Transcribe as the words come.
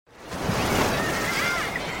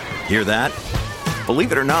Hear that?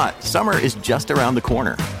 Believe it or not, summer is just around the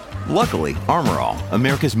corner. Luckily, Armor All,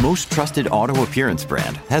 America's most trusted auto appearance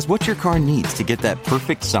brand, has what your car needs to get that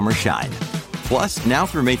perfect summer shine. Plus, now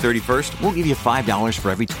through May 31st, we'll give you $5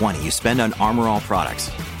 for every $20 you spend on Armor All products.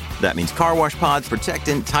 That means car wash pods,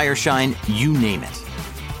 protectant, tire shine, you name it.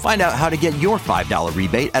 Find out how to get your $5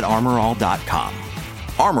 rebate at armorall.com.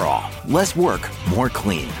 Armor All, less work, more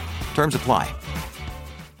clean. Terms apply.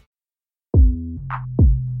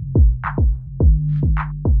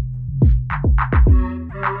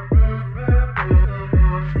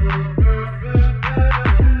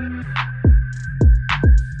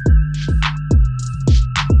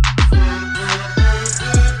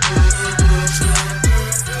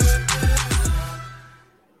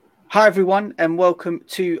 Hi everyone, and welcome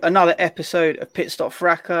to another episode of Pit Stop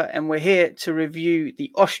Fracas, and we're here to review the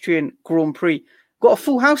Austrian Grand Prix. Got a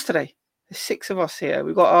full house today. There's 6 of us here.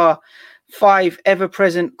 We've got our 5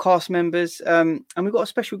 ever-present cast members, and we've got a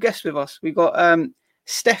special guest with us. We've got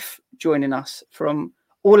Steph joining us from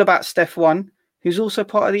All About Steph 1, who's also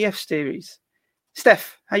part of the F Series.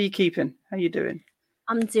 Steph, how you keeping? How you doing?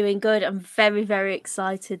 I'm doing good. I'm very, very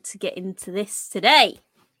excited to get into this today.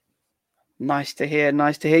 Nice to hear.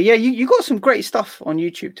 Yeah, you got some great stuff on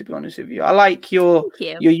YouTube, to be honest with you. I like your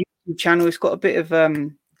YouTube channel. It's got a bit of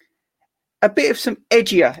some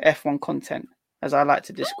edgier F1 content, as I like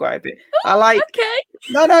to describe it. I like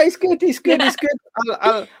No, it's good. It's good.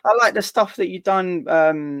 I like the stuff that you've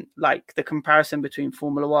done, like the comparison between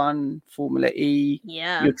Formula One, Formula E,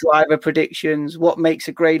 your driver predictions, what makes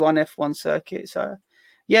a grade 1 F1 circuit. So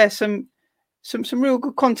yeah, some real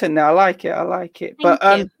good content there. I like it. Thank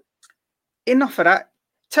you. Enough of that.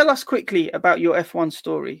 Tell us quickly about your F1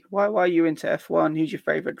 story. Why are you into F1? Who's your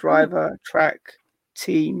favorite driver, track,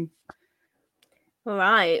 team? All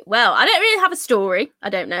right. Well, I don't really have a story. I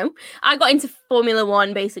don't know. I got into Formula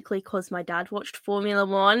One basically because my dad watched Formula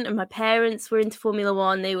One and my parents were into Formula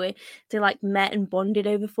One. They met and bonded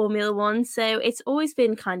over Formula One. So it's always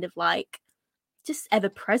been kind of like just ever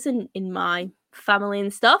present in my family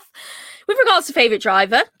and stuff. With regards to favorite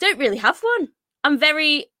driver, don't really have one.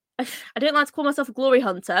 I don't like to call myself a glory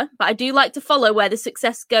hunter, but I do like to follow where the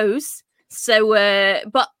success goes. So,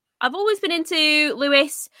 but I've always been into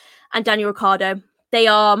Lewis and Daniel Ricciardo. They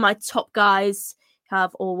are my top guys who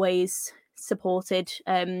I've always supported,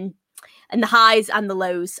 and the highs and the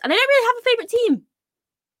lows. And I don't really have a favourite team.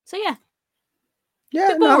 So, yeah.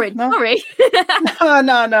 Yeah, boring. No. Sorry.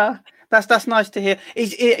 No. That's nice to hear.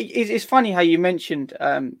 It's funny how you mentioned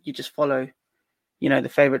you just follow, the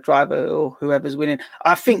favorite driver or whoever's winning.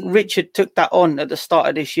 I think Richard took that on at the start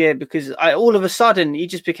of this year because all of a sudden he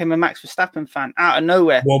just became a Max Verstappen fan out of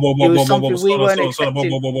nowhere. Whoa. Hold on. Let's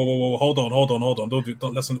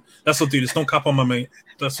not do this. Don't cap on my mate.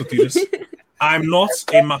 Let's not do this. I'm not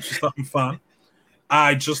a Max Verstappen fan.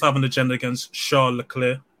 I just have an agenda against Charles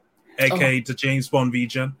Leclerc, aka the James Bond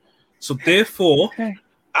region. So therefore,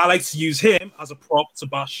 I like to use him as a prop to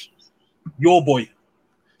bash your boy.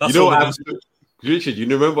 That's all it is. Richard, you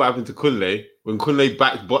remember what happened to Kunle when Kunle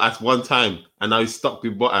backed Bottas one time and now he's stuck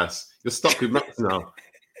with Bottas? You're stuck with Max now.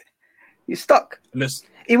 You're stuck.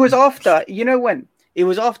 It was after, when? It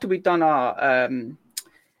was after we'd done our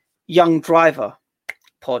young driver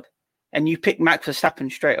pod and you picked Max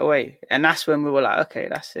Verstappen straight away. And that's when we were like, okay,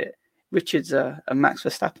 that's it. Richard's a Max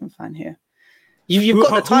Verstappen fan here. You've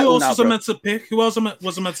got the title now, Who else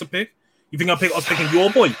was I meant to pick? You think I was picking your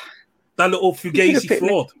boy? That little Fugazi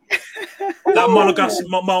fraud. That Monegasque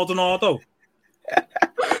Maldonado.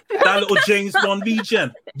 That little James Bond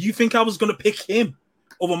regen. You think I was going to pick him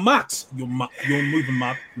over Max? You're moving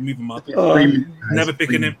mad. Never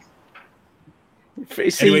picking him.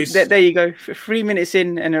 See, there you go. 3 minutes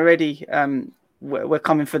in and already we're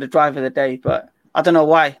coming for the driver of the day. But I don't know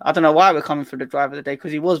why. We're coming for the driver of the day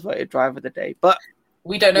because he was voted driver of the day. But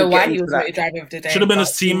we don't know why he was voted driver of the day. Should have been his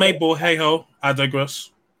teammate, but hey ho, I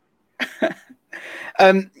digress.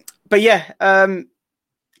 But yeah, the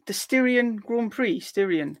Styrian Grand Prix,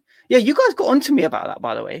 Yeah, you guys got onto me about that,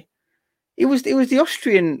 by the way. It was the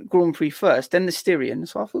Austrian Grand Prix first, then the Styrian.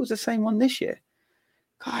 So I thought it was the same one this year.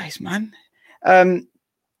 Guys, man.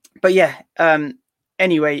 But yeah,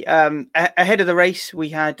 anyway, ahead of the race, we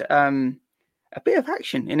had a bit of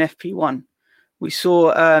action in FP1. We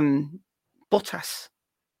saw Bottas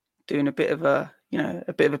doing a bit of a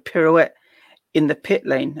pirouette in the pit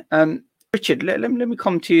lane. Richard, let me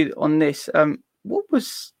come to you on this. What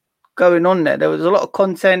was going on there? There was a lot of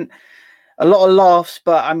content, a lot of laughs,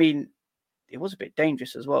 but I mean, it was a bit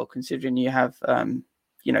dangerous as well, considering you have,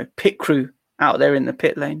 pit crew out there in the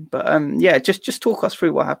pit lane. But just talk us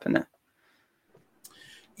through what happened there.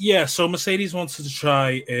 Yeah, so Mercedes wanted to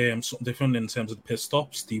try something different in terms of the pit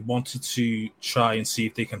stops. They wanted to try and see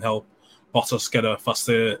if they can help Bottas get a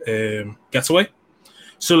faster getaway.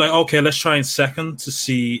 So, like, okay, let's try in second to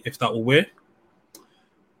see if that will work.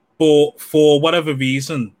 But for whatever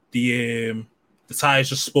reason, the tires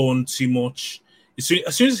just spun too much. As soon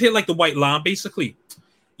as it hit like the white line, basically,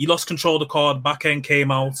 he lost control of the car. The back end came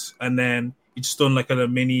out, and then he just done like a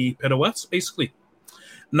mini pirouette, basically.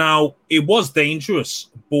 Now, it was dangerous,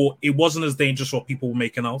 but it wasn't as dangerous what people were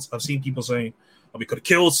making out. I've seen people saying, oh, we could have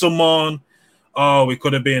killed someone. Oh, we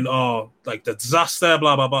could have been, like the disaster,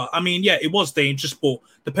 blah, blah, blah. I mean, yeah, it was dangerous, but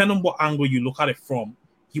depending on what angle you look at it from,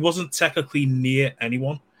 he wasn't technically near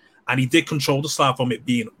anyone, and he did control the start from it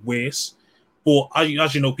being worse. But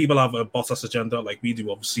as you know, people have a Bottas agenda, like we do,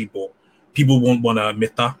 obviously, but people won't want to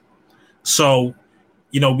admit that. So,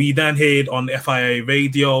 we then heard on the FIA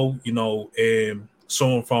radio,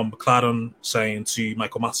 someone from McLaren saying to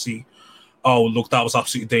Michael Massey, oh, look, that was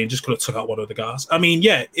absolutely dangerous. Could have took out one of the guys. I mean,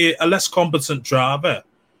 yeah, a less competent driver,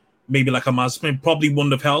 maybe like a Mazepin, probably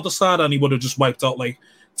wouldn't have held the start and he would have just wiped out like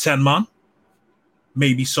 10 man.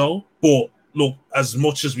 Maybe so. But look, as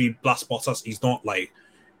much as we blast Bottas, he's not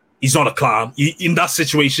a clown. In that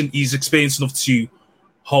situation, he's experienced enough to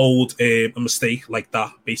hold a mistake like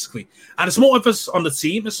that, basically. And it's more of us on the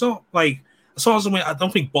team. It's not like, as far as I'm aware, I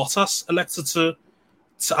don't think Bottas elected to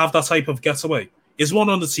have that type of getaway. Is one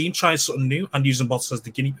on the team trying something new and using Bottas as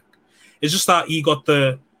the guinea pig. It's just that he got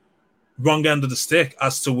the wrong end of the stick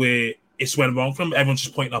as to where it's went wrong from. Everyone's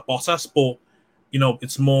just pointing at Bottas, but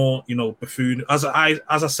it's more buffoon. As I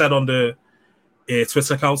said on the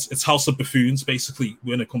Twitter accounts, it's House of Buffoons basically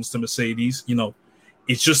when it comes to Mercedes.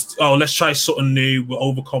 It's just let's try something new. We're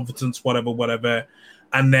overconfident, whatever,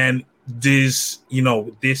 and then there's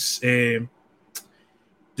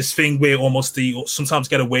this thing where almost they sometimes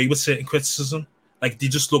get away with certain criticism. Like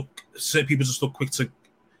certain people just look quick to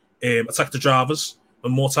attack the drivers,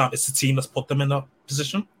 but more time it's the team that's put them in that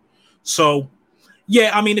position. So,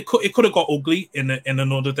 yeah, I mean, it could have got ugly in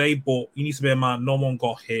another day, but you need to bear in mind no one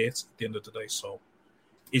got hurt at the end of the day. So,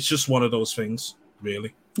 it's just one of those things,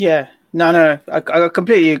 really. Yeah, no, I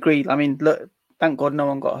completely agree. I mean, look, thank God no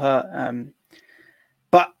one got hurt.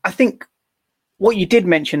 But I think what you did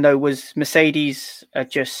mention though was Mercedes are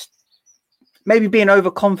just maybe being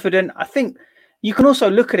overconfident. I think you can also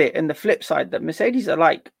look at it in the flip side that Mercedes are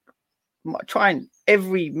like trying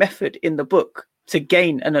every method in the book to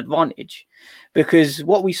gain an advantage, because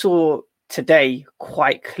what we saw today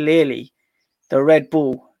quite clearly, the Red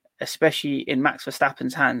Bull, especially in Max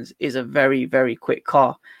Verstappen's hands, is a very, very quick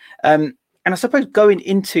car. And I suppose going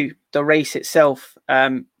into the race itself,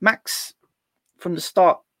 Max from the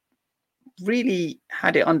start really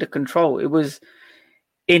had it under control. It was,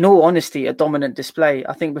 in all honesty, a dominant display.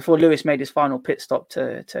 I think before Lewis made his final pit stop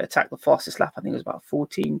to attack the fastest lap, I think it was about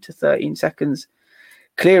 14 to 13 seconds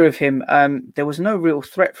clear of him. There was no real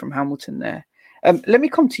threat from Hamilton there. Let me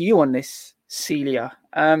come to you on this, Celia.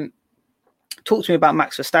 Talk to me about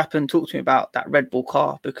Max Verstappen. Talk to me about that Red Bull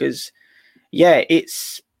car, because, yeah,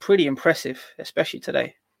 it's pretty impressive, especially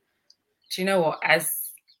today. Do you know what?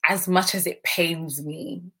 As much as it pains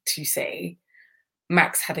me to say,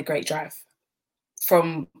 Max had a great drive.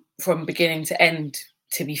 From beginning to end,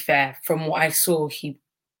 to be fair, from what I saw, he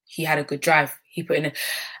had a good drive. He put in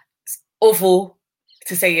it's awful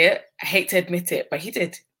to say it. I hate to admit it, but he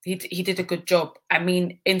did. He did a good job. I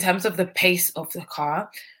mean, in terms of the pace of the car,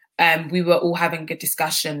 we were all having a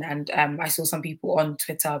discussion, and I saw some people on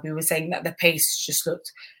Twitter. We were saying that the pace just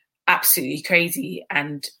looked absolutely crazy,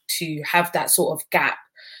 and to have that sort of gap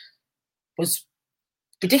was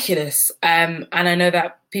ridiculous. And I know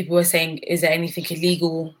that people were saying, is there anything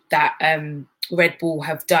illegal that Red Bull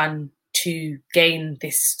have done to gain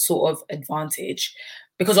this sort of advantage?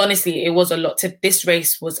 Because honestly, it was a lot. This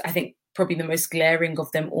race was, I think, probably the most glaring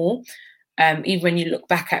of them all. Even when you look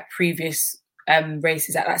back at previous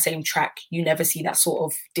races at that same track, you never see that sort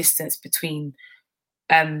of distance between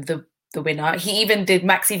the winner.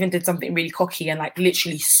 Max even did something really cocky and like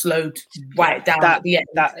literally slowed right down at the end.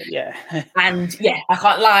 And yeah, I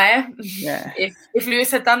can't lie. Yeah. If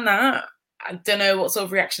Lewis had done that, I don't know what sort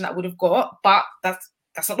of reaction that would have got, but that's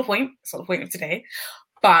not the point. That's not the point of today.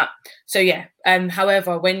 But so yeah.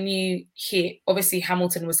 However, when you hear, obviously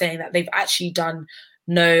Hamilton was saying that they've actually done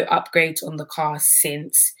no upgrades on the car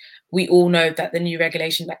since. We all know that the new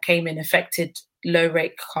regulation that came in affected low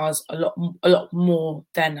rate cars a lot more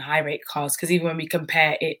than high rate cars, because even when we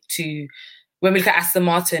compare it to when we look at Aston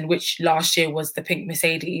Martin, which last year was the pink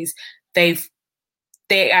Mercedes, last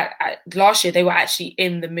year they were actually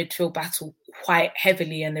in the midfield battle quite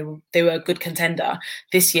heavily, and they were a good contender.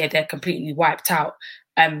 This year they're completely wiped out.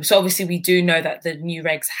 So obviously we do know that the new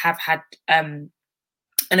regs have had an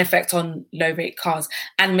effect on low rate cars,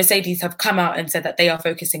 and Mercedes have come out and said that they are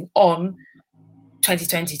focusing on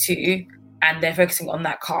 2022 and they're focusing on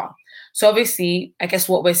that car. So obviously, I guess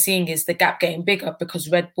what we're seeing is the gap getting bigger because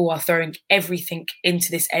Red Bull are throwing everything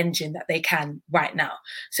into this engine that they can right now.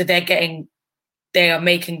 So they are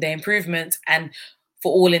making the improvements, and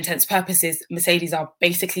for all intents purposes, Mercedes are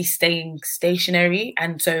basically staying stationary.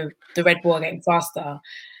 And so the Red Bull are getting faster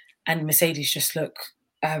and Mercedes just look,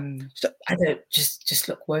 just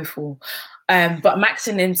look woeful. But Max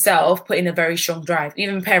in himself put in a very strong drive.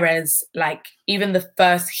 Even Perez, even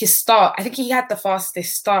his start, I think he had the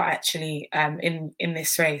fastest start actually in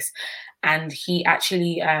this race. And he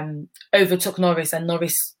actually overtook Norris, and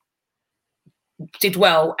Norris did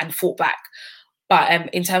well and fought back. But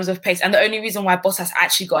in terms of pace, and the only reason why Bottas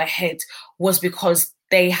actually got ahead was because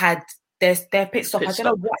they had their pit stop. I don't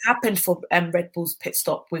know what happened for Red Bull's pit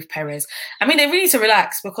stop with Perez. I mean, they really need to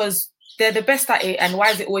relax because they're the best at it. And why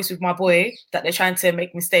is it always with my boy that they're trying to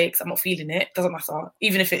make mistakes? I'm not feeling it. Doesn't matter.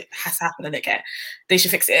 Even if it has happened, I don't care. They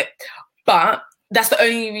should fix it. But that's the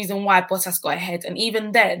only reason why Bottas got ahead. And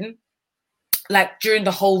even then, during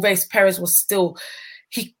the whole race, Perez was still...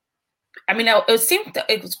 it seemed that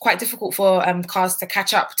it was quite difficult for cars to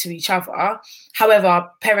catch up to each other. However,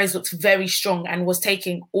 Perez looked very strong and was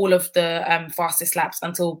taking all of the fastest laps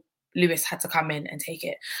until Lewis had to come in and take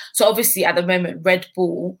it. So obviously, at the moment, Red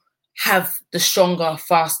Bull have the stronger,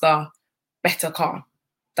 faster, better car.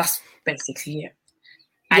 That's basically it.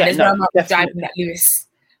 And there's no amount of driving that Lewis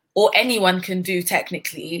or anyone can do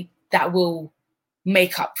technically that will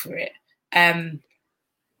make up for it.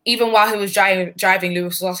 Even while he was driving,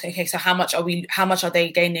 Lewis was asking, okay, so how much are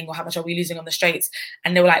they gaining or how much are we losing on the straights?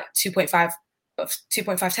 And they were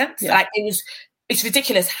 2.5 tenths. Yeah. It's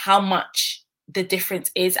ridiculous how much the difference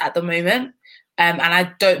is at the moment. And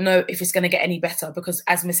I don't know if it's going to get any better because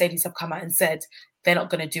as Mercedes have come out and said, they're not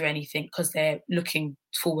going to do anything because they're looking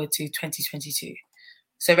forward to 2022.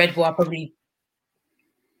 So Red Bull are probably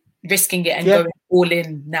risking it and going all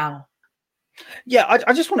in now. Yeah,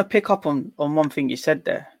 I just want to pick up on one thing you said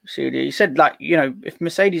there, Celia. You said, if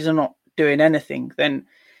Mercedes are not doing anything, then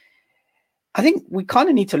I think we kind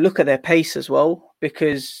of need to look at their pace as well,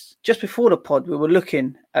 because just before the pod, we were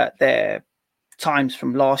looking at their times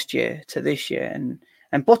from last year to this year,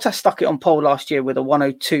 and Bottas stuck it on pole last year with a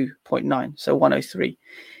 102.9, so 103.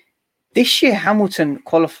 This year, Hamilton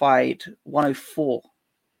qualified 104,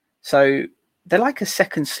 so they're like a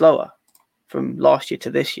second slower from last year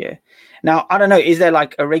to this year. Now, I don't know, is there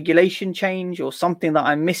a regulation change or something that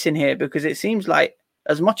I'm missing here? Because it seems like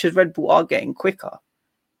as much as Red Bull are getting quicker,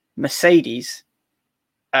 Mercedes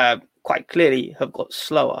quite clearly have got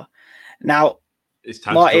slower. Now, it's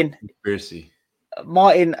time Martin, to conspiracy.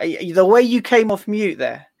 Martin, the way you came off mute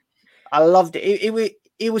there, I loved it.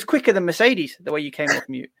 It was quicker than Mercedes, the way you came off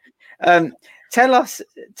mute. Tell us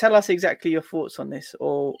exactly your thoughts on this,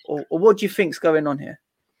 or what do you think's going on here?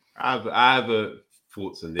 I have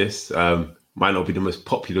thoughts on this. Might not be the most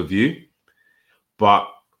popular view, but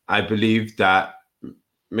I believe that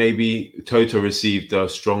maybe Toto received a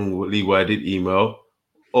strongly worded email,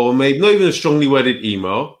 or maybe not even a strongly worded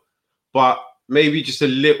email, but maybe just a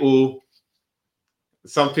little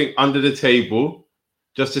something under the table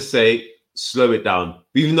just to say, slow it down.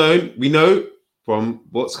 We know from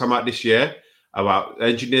what's come out this year about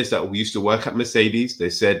engineers that used to work at Mercedes. They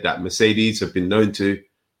said that Mercedes have been known to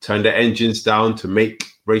turn their engines down to make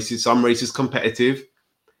some races competitive.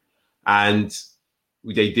 And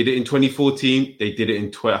they did it in 2014. They did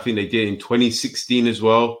it I think they did it in 2016 as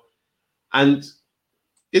well. And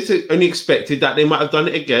it's only expected that they might have done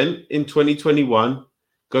it again in 2021,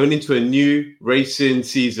 going into a new racing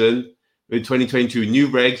season in 2022, new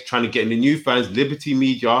regs, trying to get in the new fans. Liberty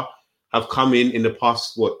Media have come in the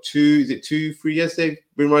past, 3 years they've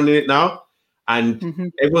been running it now?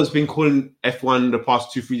 And everyone's been calling F1 the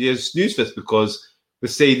past 2-3 years snooze fest because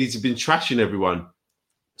Mercedes have been trashing everyone.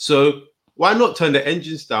 So why not turn the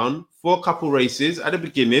engines down for a couple races at the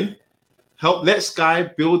beginning? Let Sky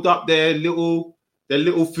build up their little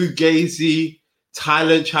Fugazi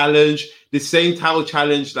talent challenge, the same title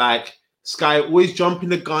challenge. Sky always jumping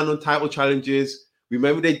the gun on title challenges.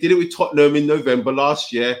 Remember they did it with Tottenham in November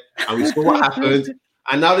last year, and we saw what happened.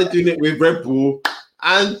 And now they're doing it with Red Bull.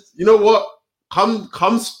 And you know what? Come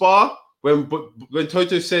Spa, when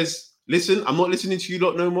Toto says, listen, I'm not listening to you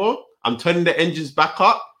lot no more. I'm turning the engines back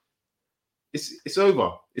up. It's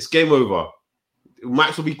over. It's game over.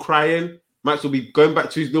 Max will be crying. Max will be going back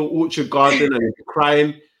to his little orchard garden and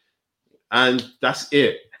crying. And that's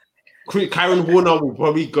it. Karen Horner will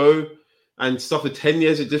probably go and suffer 10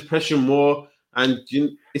 years of depression more. and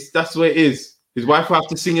that's the way it is. His wife will have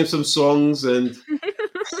to sing him some songs, and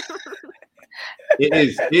it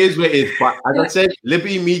is what it is. But as I said,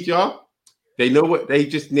 Liberty Media, they know what they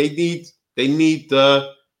need. They need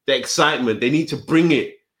the excitement. They need to bring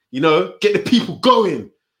it. Get the people going,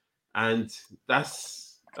 and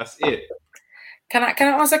that's it. Can I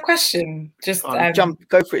ask a question? Just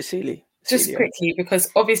go for it, Celia. Just quickly, because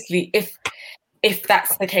obviously, if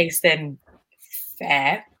that's the case, then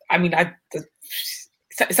fair. I mean,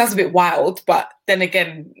 it sounds a bit wild, but then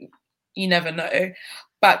again, you never know.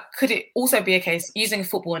 But could it also be a case, using a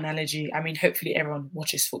football analogy, I mean, hopefully everyone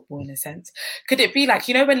watches football in a sense. Could it be like,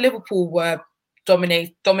 when Liverpool were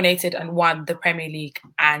dominated and won the Premier League,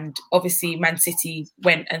 and obviously Man City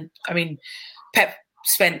went and, I mean, Pep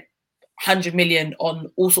spent 100 million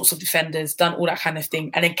on all sorts of defenders, done all that kind of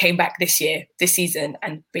thing, and then came back this season,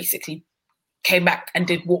 and basically came back and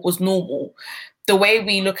did what was normal. The way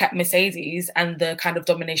we look at Mercedes and the kind of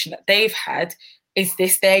domination that they've had, is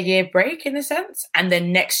this their year break in a sense? And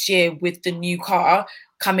then next year with the new car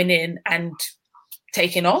coming in and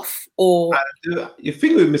taking off? Or the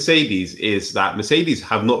thing with Mercedes is that Mercedes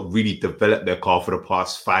have not really developed their car for the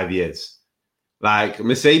past 5 years. Like,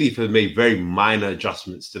 Mercedes has made very minor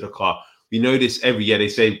adjustments to the car. We know this every year. They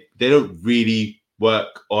say they don't really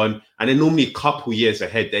work on, and they're normally a couple years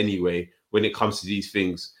ahead anyway when it comes to these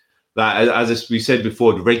things. Like, as we said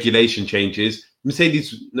before, the regulation changes.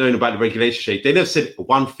 Mercedes, knowing about the regulation change, they never said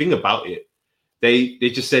one thing about it. They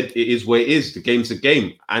just said it is what it is. The game's a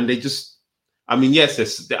game. And they just, I mean,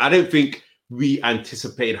 yes, I don't think we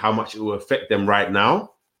anticipated how much it will affect them right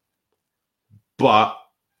now. But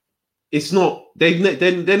it's not, they're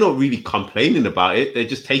not really complaining about it. They're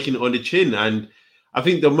just taking it on the chin. And I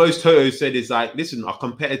think the most Toto said is like, listen, our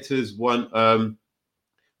competitors will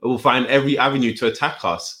find every avenue to attack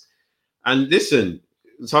us. And listen,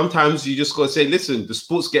 sometimes you just got to say, listen, the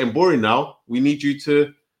sport's getting boring now. We need you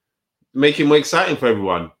to make it more exciting for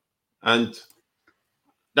everyone. And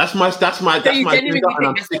that's my genuinely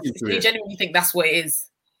think that's what it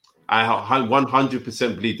is? I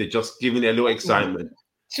 100% believe they're just giving it a little excitement.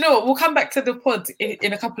 Do you know what? We'll come back to the pod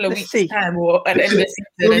in a couple of weeks' time, or at the end of the season.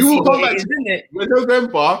 So you will come back to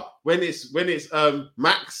November when it's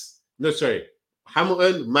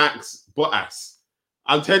Hamilton, Max, Bottas.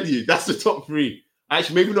 I'm telling you, that's the top three.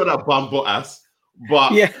 Actually, maybe not that bum Bottas,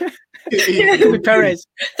 but yeah, Perez.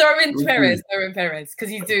 Throw in Perez, because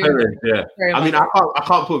he's doing. Perez, yeah. I mean, I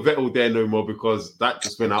can't put Vettel there no more because that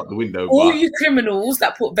just went out the window. All you criminals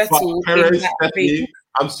that put Vettel. Perez, definitely.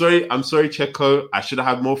 I'm sorry, Checo. I should have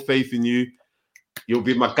had more faith in you. You'll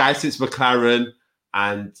be my guy since McLaren,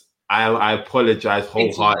 and I apologize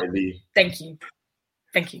wholeheartedly. Thank you.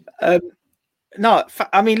 No,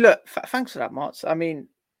 I mean, look, thanks for that, Martz. I mean,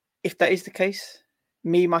 if that is the case,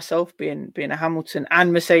 me, myself, being a Hamilton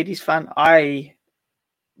and Mercedes fan, I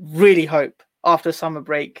really hope after summer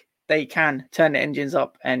break they can turn the engines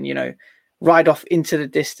up and, ride off into the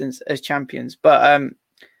distance as champions. But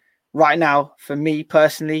right now, for me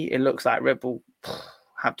personally, it looks like Red Bull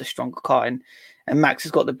have the stronger car, and Max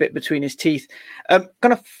has got the bit between his teeth. I'm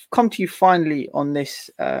going to come to you finally on this,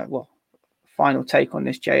 final take on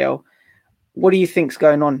this, JL. What do you think's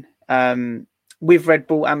going on with Red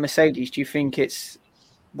Bull and Mercedes? Do you think it's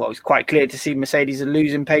quite clear to see Mercedes are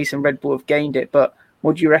losing pace and Red Bull have gained it, but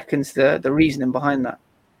what do you reckon's the reasoning behind that?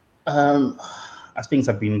 As things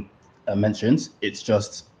have been mentioned, it's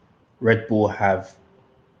just Red Bull have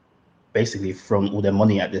basically thrown all their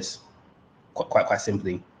money at this, quite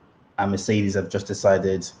simply, and Mercedes have just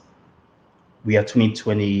decided we are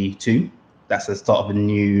 2022. That's the start of a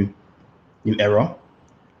new era,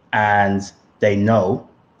 and they know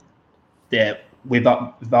that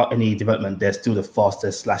without any development, they're still the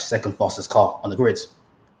fastest / second fastest car on the grid.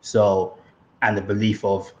 So, and the belief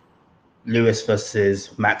of Lewis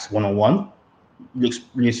versus Max 1-on-1,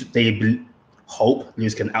 they hope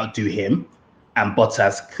Lewis can outdo him, and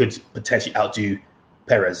Bottas could potentially outdo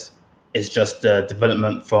Perez. It's just the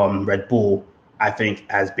development from Red Bull, I think,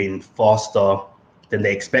 has been faster than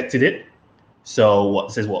they expected it. So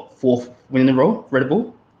fourth win in a row, Red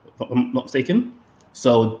Bull, if I'm not mistaken.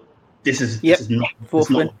 So this is not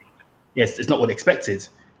what they expected,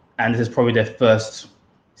 and this is probably their first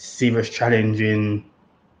serious challenge in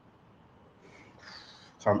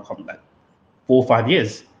 4 or 5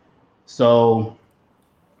 years. So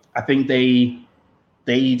I think they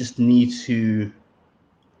just need to,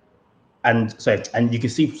 and you can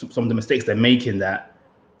see some of the mistakes they're making, that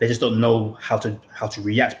they just don't know how to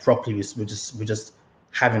react properly. We're just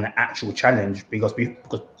having an actual challenge, because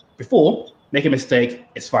before, make a mistake,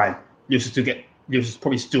 it's fine. Lewis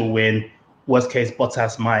probably still win. Worst case,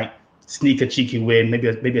 Bottas might sneak a cheeky win, maybe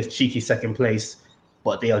a cheeky second place,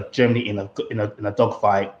 but they are generally in a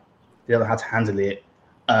dogfight. They don't know how to handle it.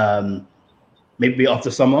 Maybe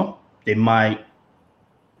after summer they might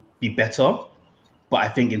be better, but I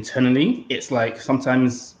think internally it's like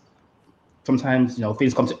sometimes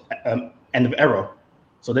things come to end of era.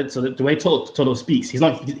 So the way Toto speaks, he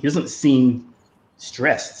doesn't seem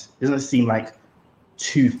stressed. He doesn't seem like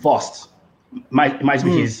too fast. Might be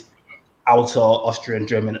his outer Austrian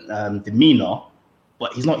German demeanor,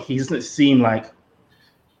 but he doesn't seem like,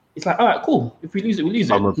 it's like, all right, cool. If we lose it, we lose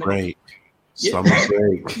Summer it. break. Yeah. Summer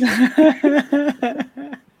break.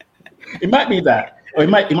 It might be that. Or it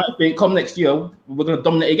might be, come next year, we're gonna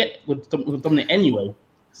dominate again. We'll dominate anyway.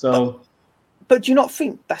 So But do you not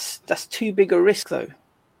think that's too big a risk though?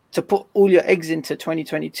 To put all your eggs into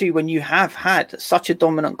 2022 when you have had such a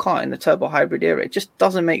dominant car in the turbo hybrid era? It just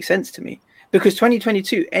doesn't make sense to me, because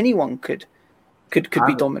 2022 anyone could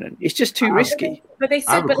be dominant. It's just too risky. But they've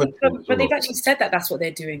actually said that that's what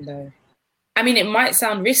they're doing though. I mean, it might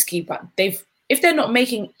sound risky, but if they're not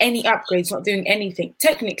making any upgrades, not doing anything,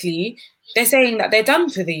 technically they're saying that they're done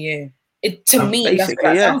for the year. To me, that's what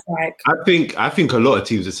that sounds like. I think a lot of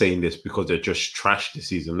teams are saying this because they're just trash this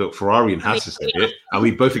season. Look, Ferrari and Haas said it, and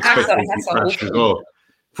we both expect them to be trash as well.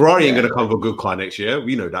 Ferrari ain't going to come with a good car next year.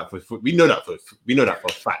 We know that for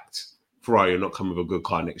a fact. Ferrari are not coming with a good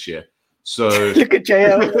car next year. So look at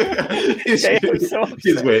JL.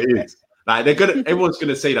 It's where it is. Like everyone's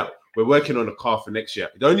gonna say that we're working on a car for next year.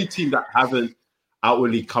 The only team that haven't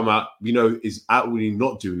outwardly come out, is outwardly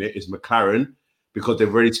not doing it is McLaren, because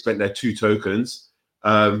they've already spent their 2 tokens.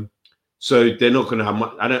 So they're not going to have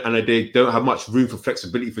much, and they don't have much room for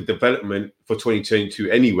flexibility for development for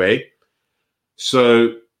 2022 anyway.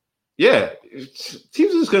 So, yeah,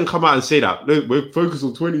 teams are just going to come out and say that. Look, we're focused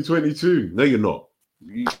on 2022. No, you're not.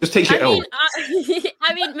 You just take your L.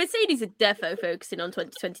 I mean, Mercedes are defo focusing on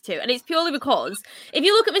 2022, and it's purely because if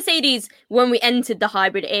you look at Mercedes when we entered the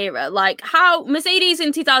hybrid era, like how Mercedes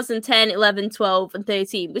in 2010, 11, 12, and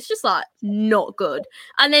 13 was just like not good.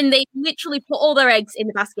 And then they literally put all their eggs in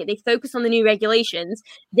the basket. They focused on the new regulations.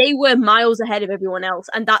 They were miles ahead of everyone else,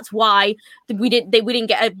 and that's why we didn't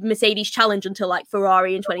get a Mercedes challenge until like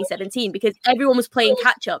Ferrari in 2017, because everyone was playing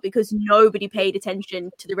catch up because nobody paid attention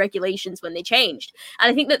to the regulations when they changed. And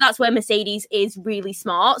I think that's where Mercedes is really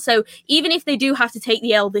smart. So even if they do have to take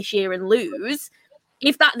the L this year and lose,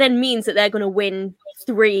 if that then means that they're going to win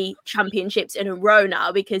 3 championships in a row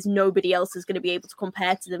now because nobody else is going to be able to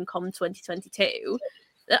compare to them come 2022,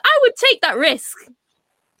 I would take that risk.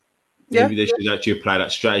 Maybe they should actually apply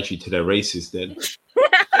that strategy to their races then.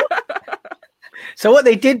 So what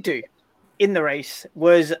they did do in the race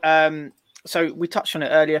was, so we touched on it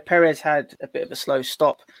earlier, Perez had a bit of a slow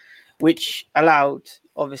stop, which allowed,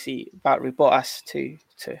 obviously, Valtteri Bottas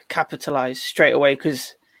to capitalize straight away,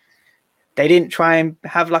 because they didn't try and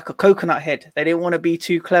have like a coconut head. They didn't want to be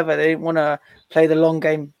too clever. They didn't want to play the long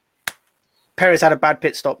game. Perez had a bad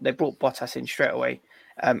pit stop. They brought Bottas in straight away.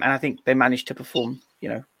 And I think they managed to perform,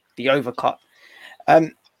 the overcut.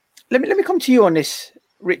 Let me come to you on this,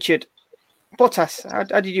 Richard. Bottas,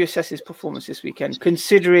 how did you assess his performance this weekend,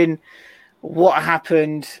 considering what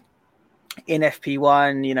happened in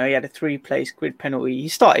FP1? He had a 3-place grid penalty. He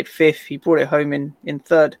started 5th. He brought it home in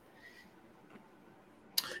 3rd.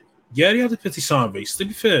 Yeah, he had a pretty sound race, to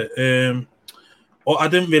be fair. I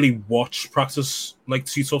didn't really watch practice like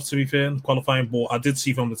too tough, to be fair, in qualifying, but I did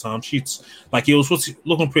see from the time sheets, like he was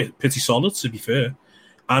looking pretty solid, to be fair.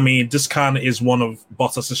 I mean, this kind of is one of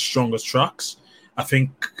Bottas' strongest tracks. I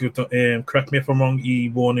think, correct me if I'm wrong, he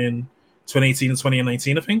won in 2018 and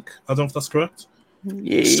 2019, I think. I don't know if that's correct.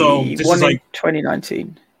 Yeah, so he this won is in like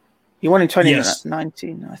 2019. He won in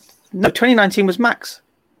 2019. Yes. No, 2019 was Max.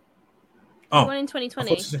 He won in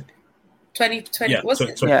 2020. 2020, yeah, wasn't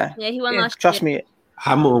it? Yeah, he won last year. Trust me.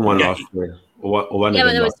 Hamilton won last year. Or one yeah, of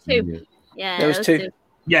but there them was last 2. year. Yeah, there was 2.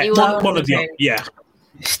 Yeah, He one won. of the yeah.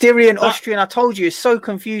 Styrian, Austrian, I told you, it's so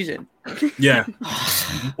confusing. Yeah.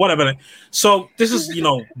 Whatever. So this is,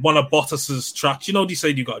 one of Bottas's tracks. They say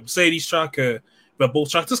you got a Mercedes track, a Red Bull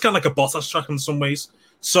track. This is kind of like a Bottas track in some ways.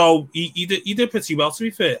 So he did pretty well, to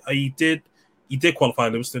be fair. He did qualify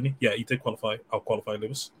Lewis, didn't he? Yeah, he did out-qualify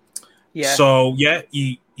Lewis. Yeah. So yeah,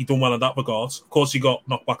 he done well in that regard. Of course, he got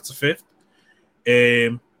knocked back to 5th.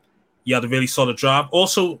 He had a really solid drive.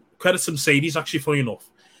 Also, credit to Mercedes, actually, funny enough.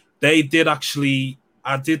 They did actually,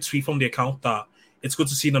 I did tweet from the account that it's good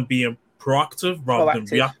to see them being proactive rather than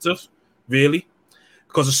reactive, really.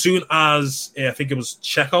 Because as soon as, I think it was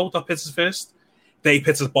Checo that pitted first, they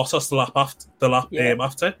pitted Bottas the lap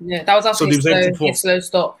after. Yeah, that was after his slow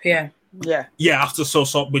stop, yeah. Yeah. after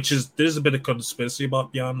which is there's a bit of conspiracy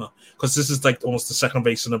about behind that because this is like almost the second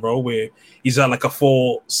race in a row where he's at like a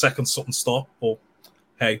 4-second something stop. But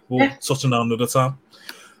hey, we'll touch on that another time.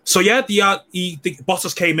 So yeah, the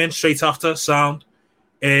Bottas came in straight after sound,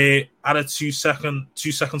 at a 2-second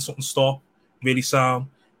something stop, really sound.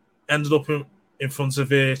 Ended up in front of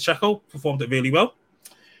Checo, performed it really well.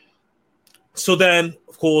 So then,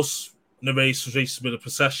 of course, the race was a bit of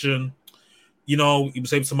procession. You know, he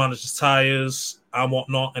was able to manage his tyres and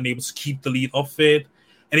whatnot, and able to keep the lead off it,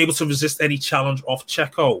 and able to resist any challenge of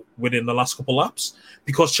Checo within the last couple laps,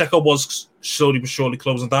 because Checo was slowly but surely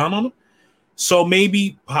closing down on him. So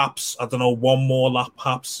maybe, perhaps, I don't know, one more lap,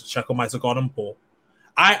 perhaps Checo might have got him. But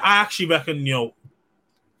I actually reckon, you know,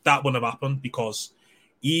 that wouldn't have happened because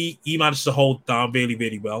he managed to hold down really,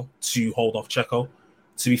 really well to hold off Checo,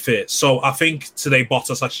 to be fair. So I think today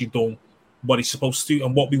Bottas actually done what he's supposed to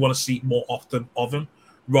and what we want to see more often of him,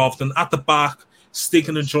 rather than at the back,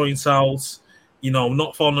 sticking the joints out, you know,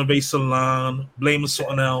 not following the racing line, blaming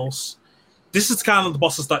something else. This is kind of the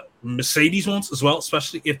Bottas that Mercedes wants as well,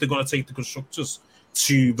 especially if they're going to take the constructors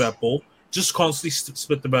to Red Bull. Just constantly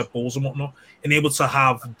split the Red Bulls and whatnot, and able to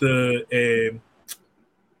have the, the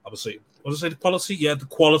quality? Yeah, the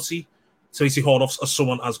quality to basically hold off as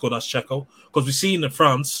someone as good as Checo. Because we've seen in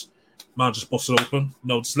France, man just busted open. You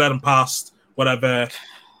know, just let him past, whatever.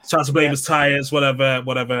 Trying to blame his tyres,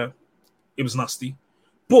 whatever. It was nasty.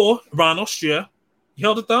 But around Austria, he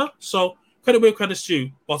held it down. So credit where credit's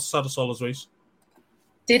due. Bottas had a solid race.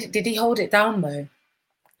 Did he hold it down though?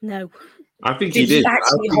 No. I think he did. Did he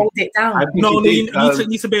actually hold it down? No, you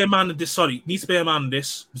need to bear in mind in this. Sorry, need to bear in mind in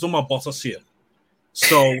this. It's on my Bottas here.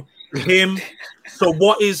 So him. So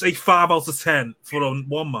what is a 5 out of 10 for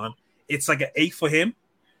one man? It's like an 8 for him.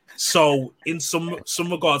 So in some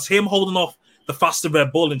regards, him holding off the faster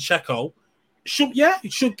Red Bull in Checo,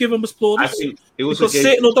 it should give him his plaudits. I think it was because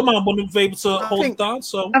certain other man wouldn't be able to hold it down.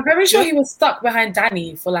 So I'm very sure he was stuck behind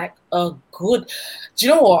Danny for like a good. Do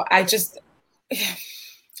you know what? I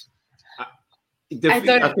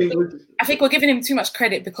think we're giving him too much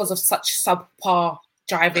credit because of such subpar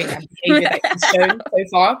driving and behavior that he's shown so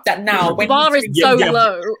far. That now the bar is so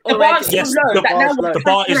low. The bar is so low. The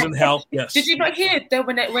bar isn't hell. Yes. Did you not hear that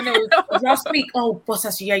when it was last week? Oh,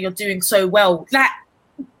 Bottas, yeah, you're doing so well. Like,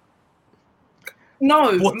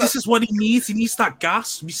 no. But this is what he needs. He needs that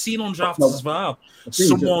gas. We've seen on drafts as well.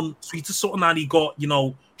 Someone tweeted something and he got, you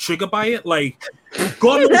know, triggered by it. Like,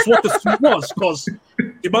 God knows what the tweet was, because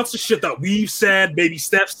the amount of shit that we've said, maybe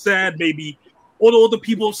Steph said, maybe all the other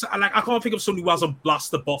people said. Like, I can't think of somebody who hasn't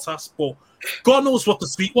blasted Bottas, but God knows what the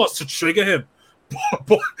tweet was to trigger him.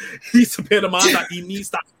 But he needs to bear in mind that he needs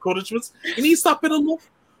that encouragement. He needs that bit of love.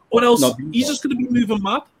 Or else he's just going to be moving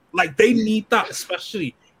mad. Like, they need that,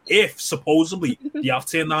 especially if supposedly they have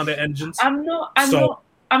turned down their engines. I'm not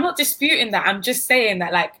disputing that. I'm just saying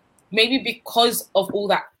that, like, maybe because of all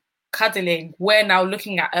that cuddling, we're now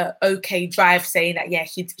looking at an okay drive, saying that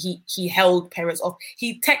he held Perez off.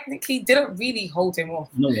 He technically didn't really hold him off.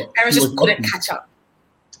 No, Perez just couldn't catch up.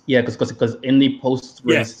 Yeah, because in the post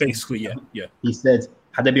race, basically, he said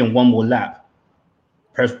had there been one more lap,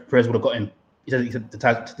 Perez would have got him. He said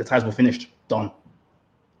the tires were finished, done.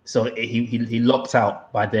 So he locked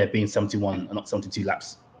out by there being 71 and not 72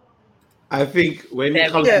 laps. I think when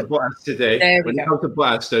it comes to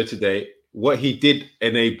Bottas today, what he did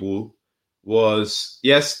enable was,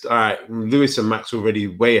 yes, all right, Lewis and Max were already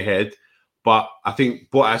way ahead, but I think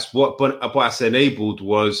what Bottas enabled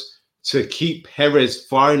was to keep Perez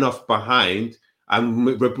far enough behind,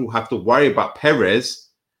 and Red Bull have to worry about Perez,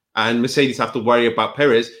 and Mercedes have to worry about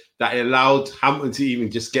Perez, that it allowed Hamilton to even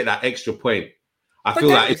just get that extra point. I feel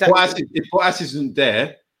like if Bottas isn't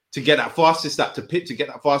there to get that fastest lap, to get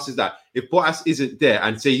that fastest lap, if Bottas isn't there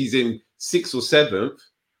and say he's in 6th or 7th,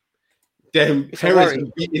 then Perez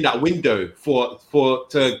will be in that window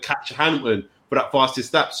to catch Hamilton for that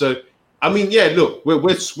fastest lap. So, I mean, yeah, look,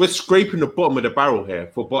 we're scraping the bottom of the barrel here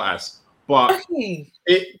for Bottas, but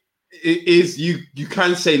it is you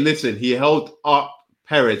can say, listen, he held up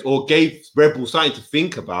Perez or gave Red Bull something to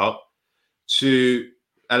think about to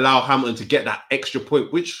allow Hamilton to get that extra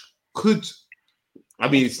point, which could, I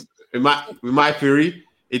mean, in my theory,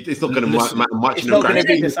 it's not going to matter much.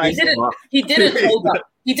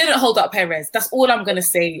 He didn't hold up Perez. That's all I'm going to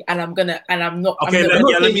say, and I'm not. Okay, let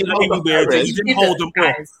me be weird. He didn't hold him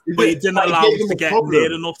up, but he didn't allow him to get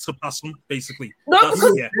near enough to pass him. Basically,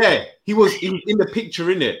 he was in the picture.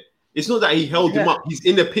 In it, it's not that he held him up. He's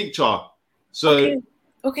in the picture. So.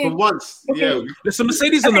 Okay. For once, listen,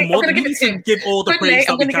 Mercedes in the mud. We need to give all the praise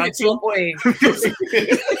that we can to.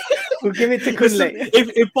 We'll give it to Kunle.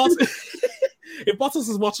 if Bottas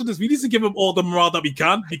is watching this, we need to give him all the morale that we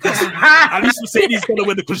can because at least Mercedes going to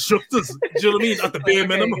win the constructors. Do you know what I mean? At the bare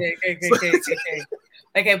minimum.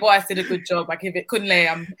 Okay, Bottas did a good job. I give it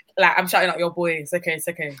Kunle. I'm shouting out your boy. It's okay.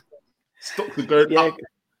 Stop the going up.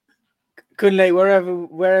 Kunle,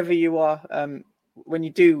 wherever you are, when you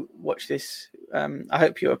do watch this, I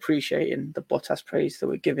hope you're appreciating the Bottas praise that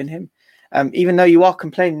we're giving him. Even though you are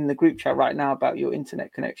complaining in the group chat right now about your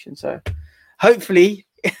internet connection. So hopefully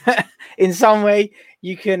in some way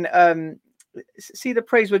you can see the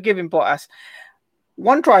praise we're giving Bottas.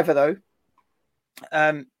 One driver though,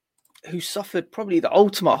 who suffered probably the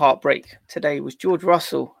ultimate heartbreak today was George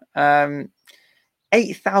Russell.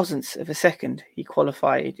 8 thousandths of a second he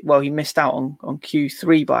qualified. Well, he missed out on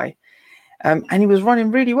Q3 by. And he was running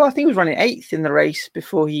really well. I think he was running 8th in the race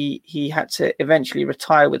before he had to eventually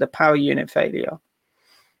retire with a power unit failure.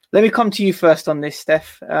 Let me come to you first on this,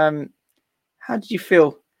 Steph. How did you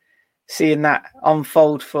feel seeing that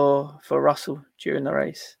unfold for Russell during the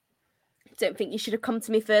race? Don't think you should have come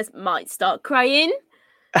to me first. Might start crying.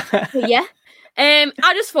 But yeah.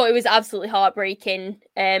 I just thought it was absolutely heartbreaking.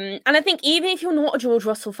 And I think even if you're not a George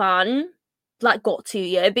Russell fan, got to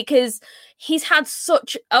you because he's had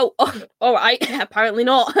such all right, apparently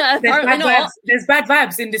not. There's bad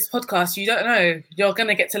vibes in this podcast. You don't know. You're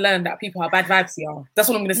gonna get to learn that people are bad vibes here. That's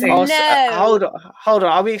what I'm gonna say. Hold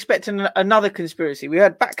on. Are we expecting another conspiracy? We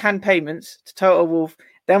heard backhand payments to Toto Wolff,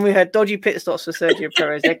 then we heard dodgy pit stops for Sergio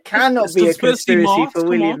Perez. There cannot be a conspiracy for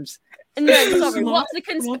Williams. No, sorry. What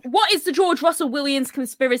is the George Russell Williams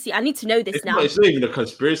conspiracy? I need to know this now. It's not even a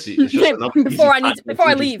conspiracy. It's just before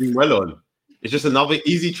I leave. It's just another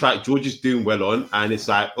easy track George is doing well on, and it's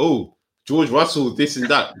like, oh, George Russell, this and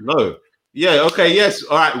that. No. Yeah, okay, yes.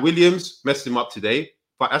 All right, Williams messed him up today,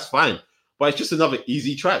 but that's fine. But it's just another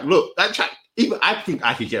easy track. Look, that track, even I think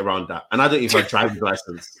I could get around that. And I don't even have a driving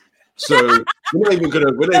license. So we're not even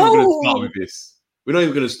gonna start with this. We're not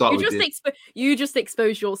even going to start with this. You just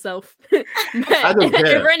expose yourself. I don't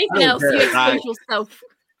care. Over anything else, you expose yourself.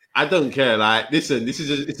 I don't care. Listen,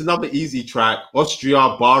 it's another easy track. Austria,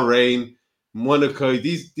 Bahrain, Monaco.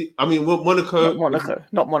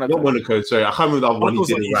 Not Monaco. Sorry, I can't remember the other one he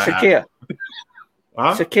did it right. Sakir.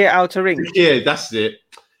 Sakir Outer Ring. Yeah, that's it.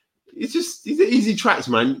 These are easy tracks,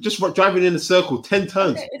 man. Just driving in a circle, 10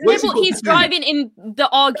 turns. He's driving in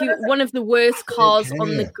one of the worst cars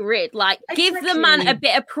on the grid. Give the man a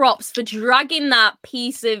bit of props for dragging that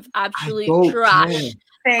piece of absolute trash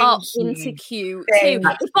up into Q2. If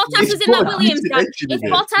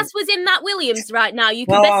Bottas was in that Williams right now, you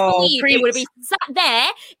can best believe it would have been sat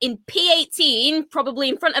there in P18, probably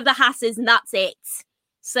in front of the Hasses, and that's it.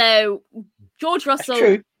 So, George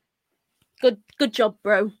Russell, good job,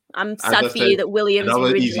 bro. I'm sad for you that Williams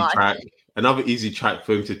ruined life. Another easy track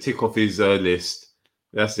for him to tick off his list.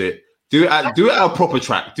 That's it. Do it at a proper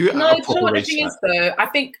track. Do it at a proper race track. Though,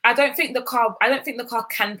 I don't think the car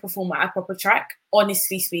can perform at a proper track,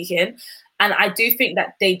 honestly speaking. And I do think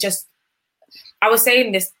that I was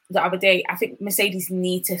saying this the other day, I think Mercedes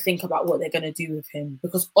need to think about what they're gonna do with him,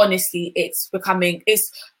 because honestly it's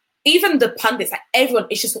even the pundits, everyone,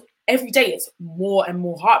 it's just every day it's more and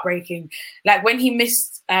more heartbreaking. When he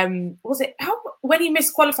missed when he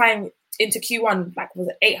missed qualifying into Q1, was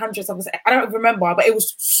it 800 something? I don't remember, but it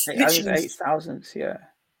was literally 8 thousandths, yeah.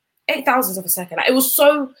 8 thousandths of a second. It was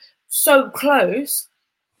so close.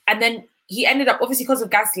 And then he ended up, obviously because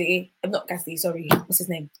of what's his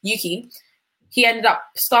name? Yuki. He ended up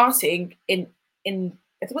starting in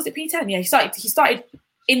was it P10? Yeah, he started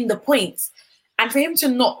in the points. And for him to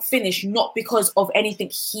not finish, not because of anything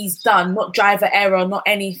he's done, not driver error, not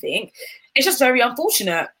anything, it's just very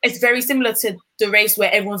unfortunate. It's very similar to the race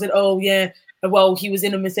where everyone said, oh, yeah, well, he was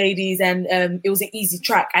in a Mercedes and it was an easy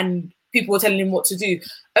track and people were telling him what to do.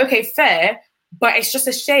 Okay, fair, but it's just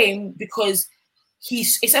a shame because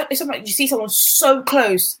it's like you see someone so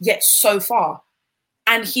close yet so far.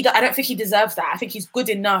 And I don't think he deserves that. I think he's good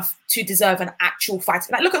enough to deserve an actual fight.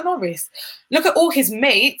 Look at Norris. Look at all his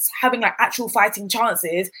mates having actual fighting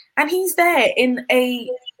chances, and he's there in a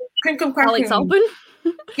crinkum. Alex Albon.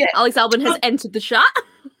 Yeah, Alex Albon has entered the shot.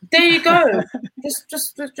 There you go.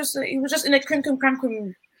 just he was just in a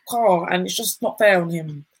crinkum car, and it's just not fair on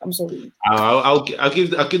him. I'm sorry. I'll give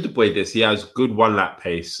the boy this. He has good 1 lap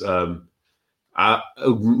pace.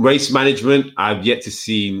 Race management, I've yet to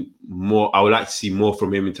see more. I would like to see more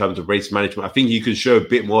from him in terms of race management. I think he could show a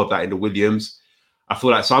bit more of that in the Williams. I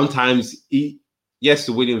feel like sometimes, the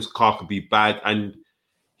Williams car could be bad, and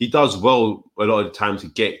he does well a lot of the time to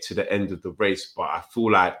get to the end of the race. But I feel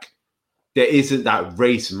like there isn't that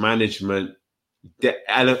race management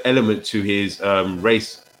element to his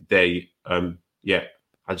race day.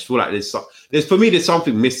 I just feel like there's for me there's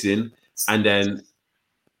something missing. And then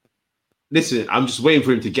listen, I'm just waiting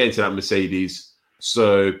for him to get into that Mercedes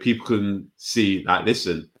so people can see. Like,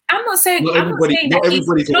 listen, I'm not saying not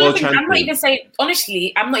everybody's a world champion. I'm not even saying,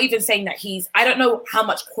 honestly, I'm not even saying that I don't know how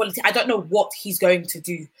much quality, I don't know what he's going to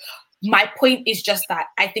do. My point is just that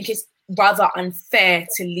I think it's rather unfair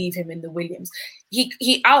to leave him in the Williams.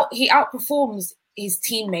 He outperforms his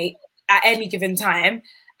teammate at any given time.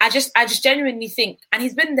 I just genuinely think, and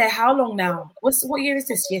he's been there how long now? What year is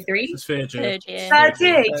this? Year 3? It's third year. Third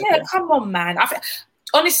year. Yeah, come on, man.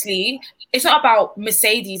 Honestly, it's not about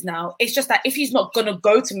Mercedes now. It's just that if he's not going to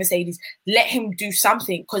go to Mercedes, let him do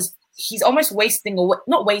something, because he's almost wasting away.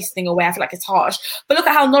 Not wasting away, I feel like it's harsh. But look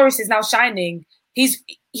at how Norris is now shining. He's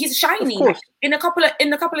shiny. Like, in a couple of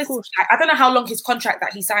I don't know how long his contract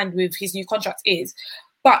that he signed with his new contract is,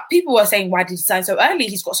 but people were saying, why did he sign so early?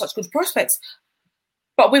 He's got such good prospects.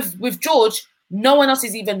 But with George, no one else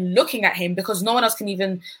is even looking at him, because no one else can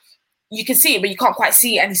even. You can see it, but you can't quite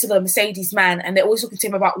see it, and he's still a Mercedes man. And they're always talking to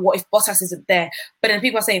him about what if Bottas isn't there. But then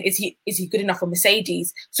people are saying, is he good enough for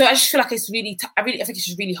Mercedes? So I just feel like it's really, I think it's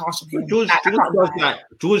just really harsh on him.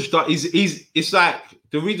 It's like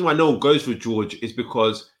the reason why no one goes for George is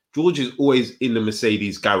because George is always in the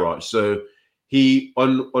Mercedes garage. So he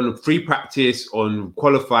on free practice, on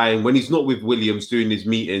qualifying, when he's not with Williams doing his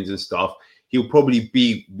meetings and stuff, he'll probably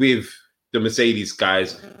be with the Mercedes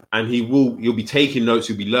guys, and he'll be taking notes,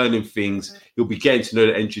 he'll be learning things, he'll be getting to know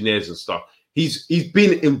the engineers and stuff. He's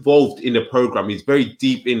been involved in the program, he's very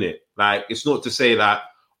deep in it. Like, it's not to say that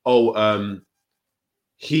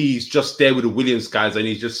he's just there with the Williams guys and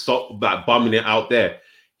he's just like bumming it out there.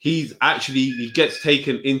 He gets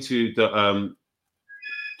taken into the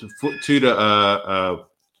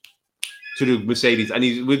Mercedes, and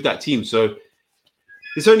he's with that team. So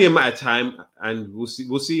it's only a matter of time, and we'll see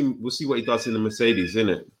what he does in the Mercedes, isn't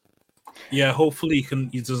it? Yeah, hopefully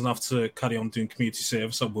he doesn't have to carry on doing community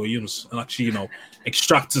service at Williams and actually,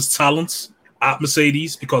 extract his talents at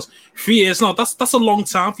Mercedes, because 3 years now, that's a long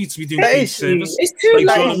time for you to be doing community service. It's too long. You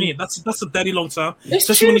know what I mean? That's a very long time.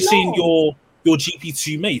 Especially when you're seeing your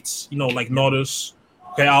GP2 mates, like Norris,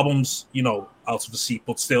 okay, Albon's, out of the seat,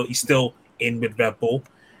 but he's still in with Red Bull,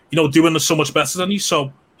 doing so much better than you.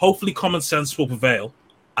 So hopefully common sense will prevail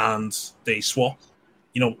and they swap.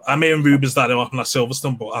 I'm hearing rumors that it'll happen at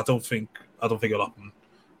Silverstone, but I don't think it'll happen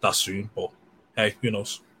that soon. But hey, who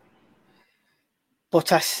knows?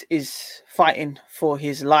 Bottas is fighting for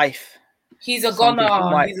his life. He's a goner.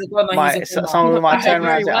 Some of them might turn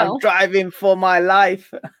around and say, I'm driving for my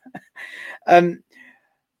life.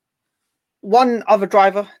 One other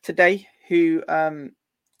driver today who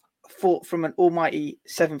fought from an almighty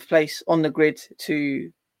 7th place on the grid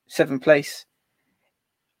to 7th place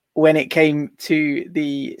when it came to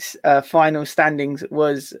the final standings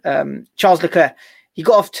was Charles Leclerc. He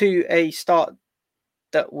got off to a start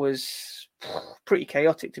that was pretty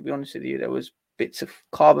chaotic, to be honest with you. There was bits of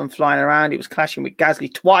carbon flying around. He was clashing with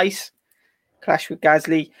Gasly twice.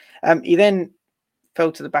 He then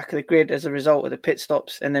fell to the back of the grid as a result of the pit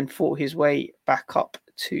stops, and then fought his way back up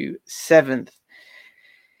to 7th.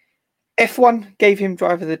 F1 gave him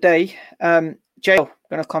driver of the day. Jay, I'm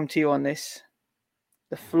going to come to you on this.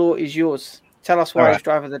 The floor is yours. Tell us why he's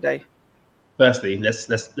driver of the day. Firstly,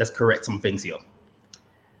 let's correct some things here.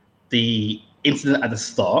 The incident at the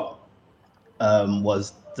start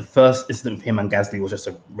was the first incident with him and Gasly was just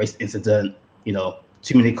a race incident.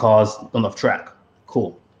 Too many cars, not enough track.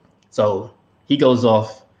 Cool. So he goes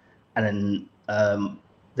off, and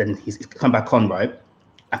then he's come back on, right?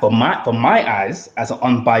 And for my eyes, as an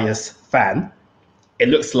unbiased fan, it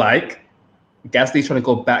looks like Gasly's trying to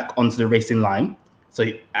go back onto the racing line. So,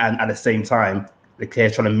 and at the same time,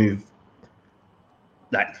 Leclerc trying to move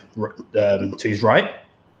to his right.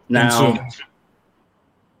 Now,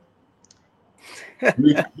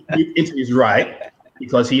 move into his right,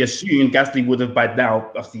 because he assumed Gasly would have by now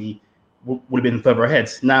obviously would have been further ahead.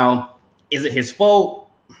 Now, is it his fault?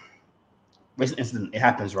 Racing incident, it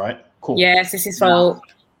happens, right? Cool. Yes, it's his fault.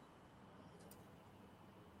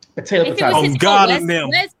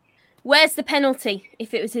 Where's the penalty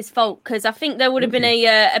if it was his fault? Because I think there would have been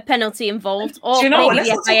a penalty involved. Or do you know what? Maybe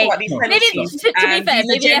Let's not talk about these penalties. To be fair,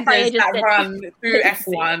 maybe the FIA just that run through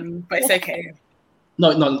F1, but it's okay.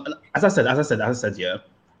 No. As I said, yeah.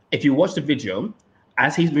 If you watch the video,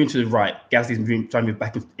 as he's moving to the right, Gasly's trying to move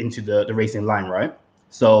back into the racing line, right?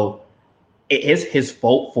 So it is his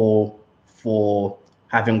fault for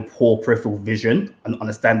having poor peripheral vision and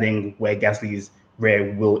understanding where Gasly's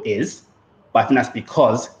rear wheel is. But I think that's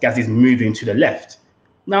because Gasly's moving to the left.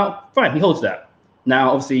 Now, fine, he holds that.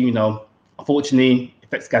 Now, obviously, unfortunately, it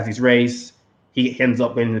affects Gasly's race. He ends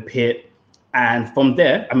up going in the pit. And from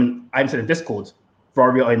there, I mean, I'm saying in Discord,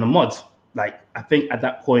 Ferrari are in the mud. Like, I think at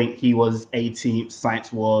that point, he was 18th.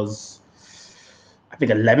 Sainz was, I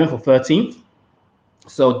think, 11th or 13th.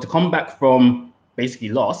 So to come back from basically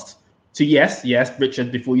lost to yes,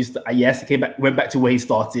 Richard, before you yes, he came back, went back to where he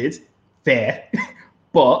started. Fair.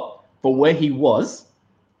 But for where he was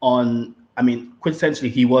on, I mean,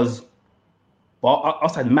 quintessentially, he was, well,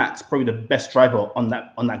 outside Max, probably the best driver on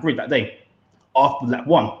that grid that day after lap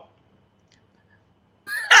 1.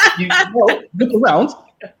 Look around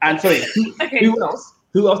and sorry, who else?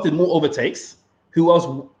 Who else did more overtakes? Who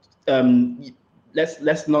else?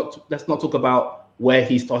 Let's not talk about where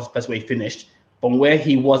he started, plus where he finished. From where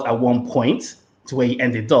he was at one point to where he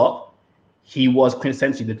ended up, he was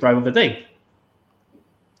quintessentially the driver of the day.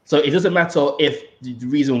 So it doesn't matter if the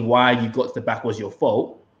reason why you got to the back was your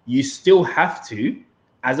fault. You still have to,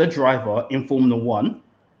 as a driver in Formula One,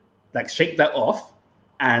 like shake that off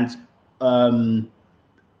and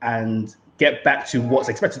get back to what's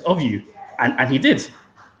expected of you. And he did.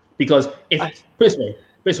 Because if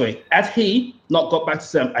this way, had he not got back to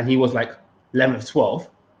 7th and he was like 11th, 12th,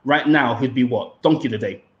 right now he'd be what? Donkey of the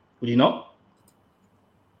day. Would he not?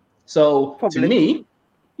 So to me,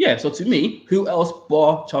 who else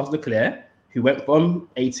bar Charles Leclerc, who went from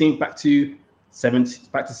 18th back to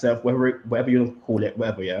 7th, back to 7th, whatever you want to call it,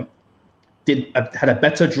 had a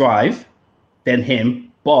better drive than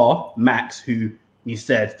him, bar Max, who we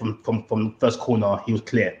said from first corner he was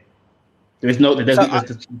clear. So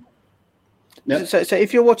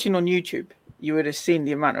if you're watching on YouTube, you would have seen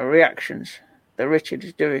the amount of reactions that Richard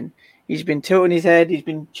is doing. He's been tilting his head, he's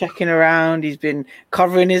been checking around, he's been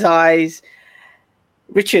covering his eyes.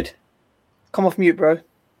 Richard, come off mute, bro.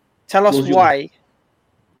 Tell us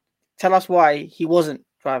why he wasn't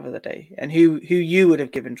driver of the day and who you would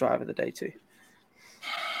have given driver of the day to.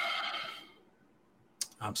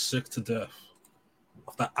 I'm sick to death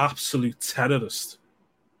of that absolute terrorist,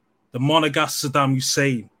 the monegasque Saddam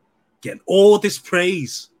Hussein, getting all this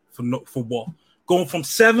praise for what? Going from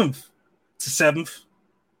 7th to 7th.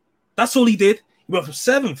 That's all he did. He went from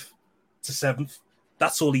 7th to 7th.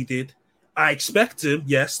 That's all he did. I expect him,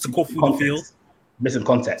 yes, to go through the field. Missing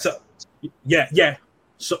context.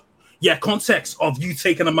 So, context of you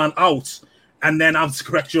taking a man out and then having to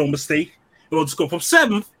correct your own mistake. We'll just go from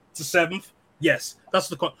 7th to 7th. Yes, that's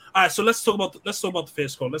the all right. So let's talk about the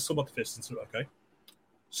first call. Let's talk about the first incident, okay?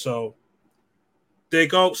 So there you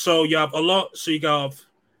go. So you have a lot. So you have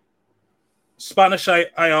Spanish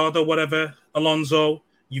Ayardo, whatever, Alonso.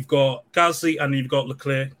 You've got Gasly and you've got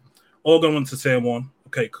Leclerc, all going into turn 1.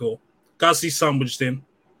 Okay, cool. Gasly sandwiched in.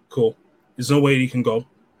 Cool. There's no way he can go.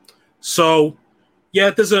 So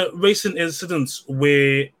yeah, there's a racing incident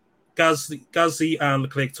where Gasly and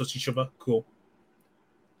Leclerc touch each other. Cool.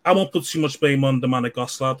 I won't put too much blame on the man at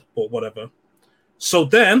Goslad, but whatever. So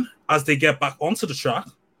then, as they get back onto the track,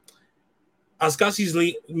 as Gasly's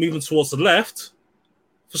moving towards the left,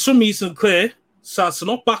 for some reason, Leclerc starts to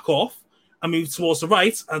not back off and move towards the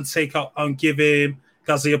right and take out and give him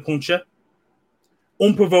Gasly a puncher.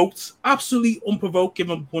 Unprovoked, absolutely unprovoked, give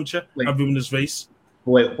him a puncher and ruin his race.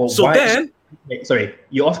 Sorry,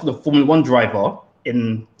 you're asking the Formula One driver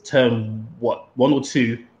in turn 1 or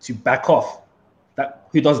 2 to back off.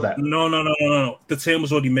 Who does that? No. The turn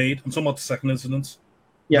was already made. I'm talking about the second incident.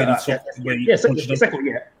 Second.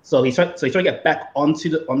 So he's trying to get back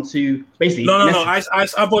onto basically. No.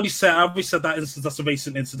 I've already said that instance. That's a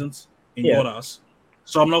racing incident in your ass.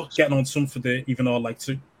 So I'm not getting on some for there, even though I'd like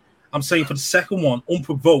to. I'm saying for the second one,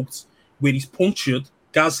 unprovoked, where he's punctured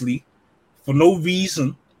Gasly for no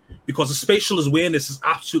reason, because the spatial awareness is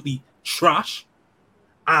absolutely trash,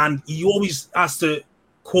 and he always has to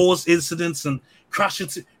cause incidents and crash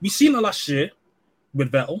into. We've seen it last year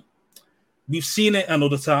with Vettel. We've seen it and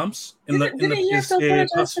other times. Didn't he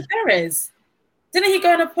apologize to Perez? Didn't he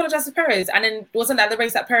go and apologize to Perez? And then wasn't that the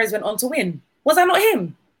race that Perez went on to win? Was that not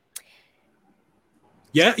him?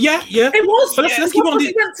 Yeah. It was. But let's keep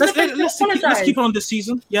it on this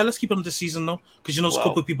season. Yeah, let's keep it on this season now, because there's a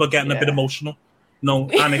couple of people are getting a bit emotional. No,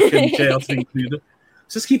 Anakin, JL included.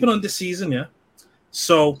 So let's keep it on this season, yeah.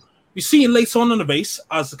 So we see it later on in the race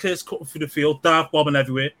as the clear's cutting through the field, dive bombing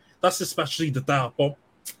everywhere. That's especially the dive bomb.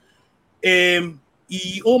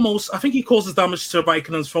 He almost, I think he causes damage to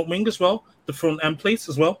Raikkonen's front wing as well, the front end plates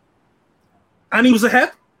as well. And he was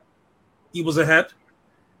ahead.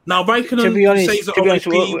 Now Raikkonen says it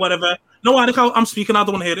on whatever. No, I'm speaking. I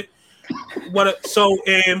don't want to hear it. So,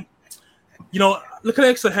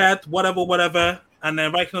 Leclerc's ahead, whatever, and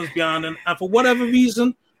then Raikkonen's behind, and for whatever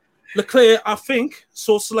reason, Leclerc, I think,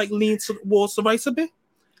 sort of like lean towards the right a bit.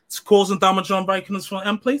 It's causing damage on Raikkonen's front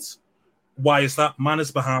end plates. Why is that? Man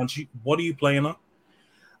is behind you. What are you playing at?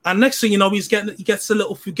 And next thing you know, he gets a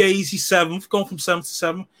little Fugazi 7th, going from 7th to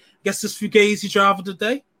 7th. Gets this Fugazi driver of the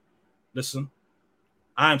day. Listen,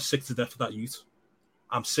 I'm sick to death of that youth.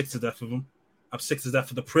 I'm sick to death of him. I'm sick to death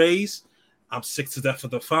of the praise. I'm sick to death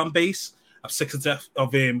of the fan base. I'm sick to death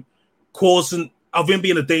of him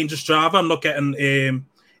being a dangerous driver. I'm not getting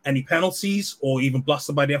any penalties or even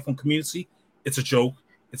blasted by the F1 community. It's a joke.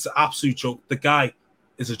 It's an absolute joke. The guy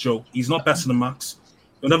is a joke. He's not better than Max.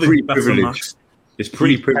 He'll never be better than Max. It's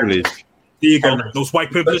pretty privileged. There you go. Those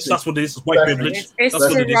white privilege. That's what it is. It's white privilege. It's That's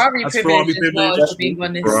what it is. Ferrari That's privilege Ferrari as well, privilege. to be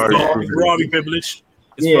honest. Ferrari privilege.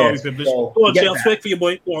 It's Ferrari privilege. So Go on, we get Jay. I'll that. speak for you,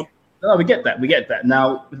 boy. Go on. No, we get that.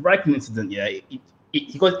 Now, with Raikkonen incident, yeah,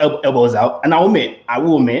 he got his elbows out, and I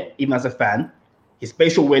will admit, even as a fan, his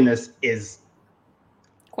spatial awareness is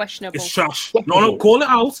Questionable. It's trash. No, call it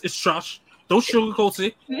out. It's trash. Don't sugarcoat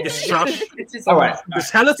it. It's trash. all right. There's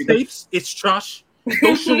hella tapes. It's trash.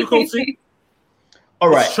 Don't sugarcoat it. All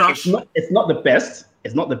right, It's trash. it's not the best.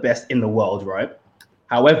 It's not the best in the world, right?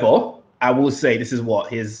 However, I will say this is what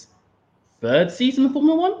his 3rd season of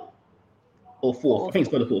Formula One or 4th. I think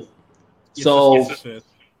it's 3rd or 4th. So Yes, it's third.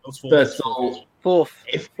 third. So Fourth.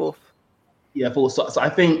 yeah, 4th. So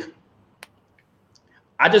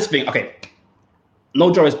I just think okay. No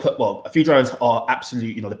drivers a few drivers are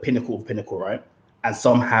absolute, the pinnacle of pinnacle, right? And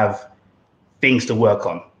some have things to work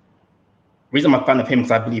on. The reason I'm a fan of him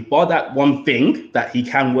because I believe bar that one thing that he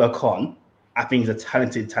can work on, I think he's a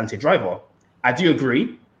talented driver. I do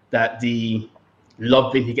agree that the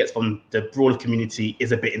love thing he gets from the broader community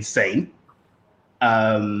is a bit insane.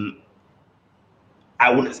 I'm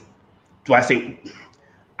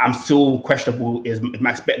still questionable, is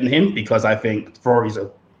Max better than him? Because I think Ferrari's a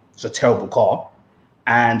terrible car.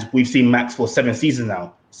 And we've seen Max for 7 seasons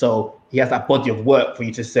now. So he has that body of work for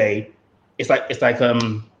you to say, it's like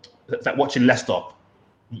watching Leicester.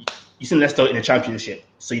 You seen Leicester in the championship,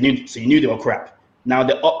 so you knew they were crap. Now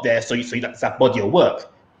they're up there, so that's that body of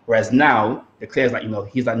work. Whereas now Leclerc's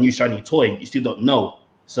he's that new shiny toy. You still don't know.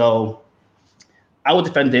 So I will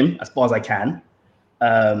defend him as far as I can.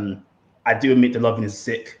 I do admit the loving is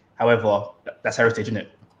sick. However, that's heritage, isn't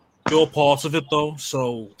it? You're part of it though,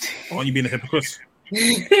 so aren't you being a hypocrite?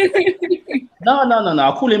 No.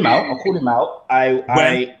 I'll call him out.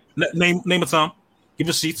 Name a time. Give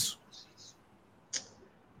us seats.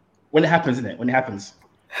 When it happens, isn't it? When it happens.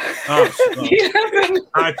 I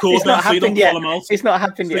call It's them not so you don't happened yet. call them out. It's not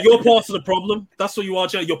happened So yet. you're part of the problem. That's what you are,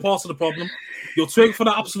 Jay. You're part of the problem. You're twigging for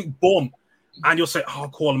that absolute bum, and you'll say, "Oh, I'll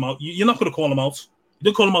call him out." You're not going to call him out. You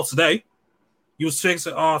didn't call him out today. You were twigging,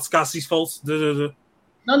 say, "Oh, it's Gassi's fault."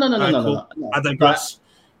 No. I digress.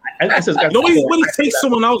 I You know when he takes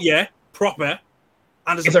someone out, proper,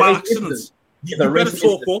 and there's a bad accident. You better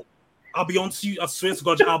talk up. I'll be on to you. I swear to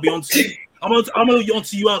God, I'll be on to you. I'm on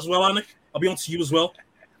to you as well, Anik. I'll be on to you as well.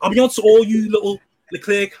 I'll be on to all you little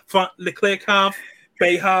Leclerc have,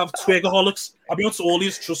 Bay have, Twigaholics. I'll be on to all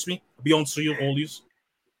these. Trust me. I'll be on to you, all these.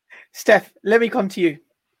 Steph, let me come to you.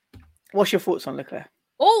 What's your thoughts on Leclerc?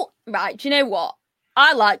 Oh, right. Do you know what?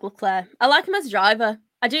 I like Leclerc. I like him as a driver.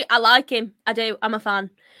 I do. I like him. I do. I'm a fan.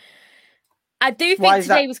 I do think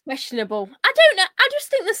today was questionable. I don't know. I just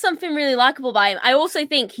think there's something really likable by him. I also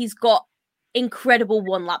think he's got incredible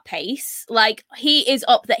one-lap pace. Like, he is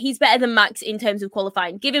up there. He's better than Max in terms of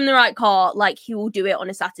qualifying. Give him the right car, like, he will do it on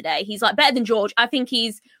a Saturday. He's, like, better than George. I think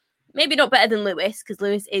he's maybe not better than Lewis, because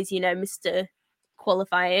Lewis is, Mr.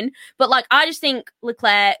 qualifying. But, like, I just think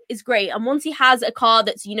Leclerc is great. And once he has a car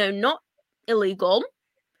that's, not illegal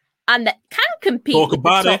and that can compete Talk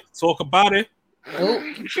about it. Oh,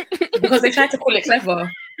 because they tried to call it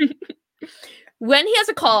clever. When he has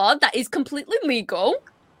a car that is completely legal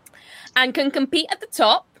and can compete at the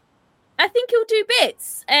top, I think he'll do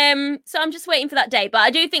bits. So I'm just waiting for that day. But I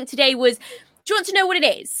do think today was... Do you want to know what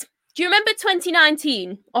it is? Do you remember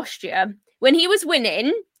 2019 Austria when he was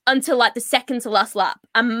winning until like the second to last lap,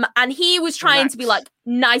 and he was trying to be like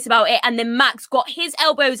nice about it, and then Max got his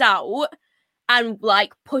elbows out and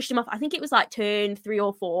like pushed him off. I think it was like turn 3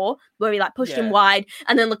 or 4 where he like pushed him wide,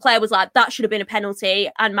 and then Leclerc was like, that should have been a penalty,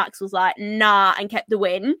 and Max was like, nah, and kept the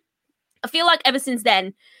win. I feel like ever since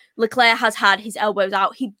then, Leclerc has had his elbows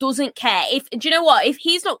out. He doesn't care. Do you know what? If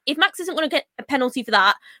Max isn't going to get a penalty for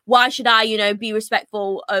that, why should I, be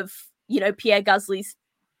respectful of, Pierre Gasly's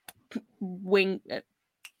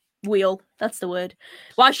wheel? That's the word.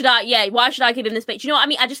 Why should I give him this bit? Do you know what I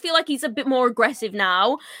mean? I just feel like he's a bit more aggressive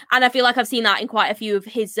now. And I feel like I've seen that in quite a few of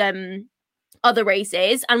his other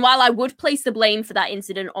races. And while I would place the blame for that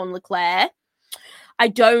incident on Leclerc, I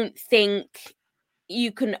don't think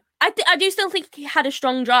you can I do still think he had a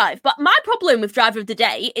strong drive, but my problem with driver of the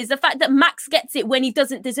day is the fact that Max gets it when he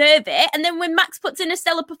doesn't deserve it, and then when Max puts in a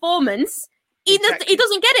stellar performance, he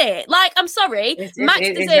doesn't get it. Like, I'm sorry, Max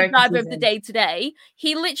deserved driver of the day today.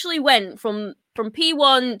 He literally went from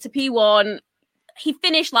P1 to P1. He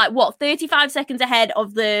finished 35 seconds ahead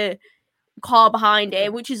of the car behind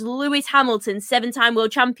him, which is Lewis Hamilton, 7-time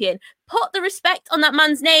world champion. Put the respect on that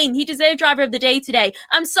man's name. He deserved driver of the day today.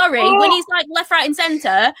 I'm sorry, when he's left, right, and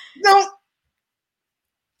centre. No.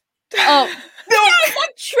 Oh No.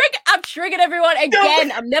 I've triggered everyone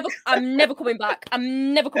again. No. I'm never coming back.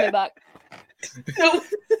 I'm never coming back. No.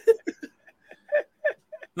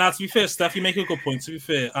 Now, to be fair, Steph, you make a good point. To be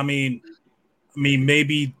fair, I mean,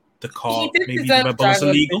 maybe the car, maybe the Red Bull is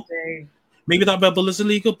illegal. Maybe that Red Bull is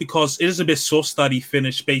illegal because it is a bit sus that he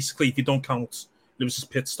finished basically, if you don't count Lewis's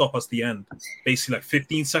pit stop as the end, basically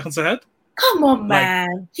 15 seconds ahead. Come on,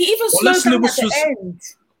 man. He even slowed down at the end.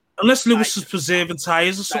 Unless Lewis was preserving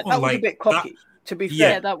tyres or something that was a bit cocky, to be fair.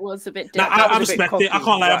 Yeah, that was a bit different. I respect it. I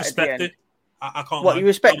can't lie, I respect it. I can't lie. You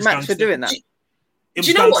respect Max for doing that? Do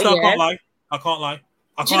you know what, I can't lie.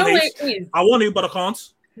 I can't hate. I want to, but I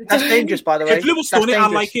can't. That's dangerous, by the way. If Lewis done it, I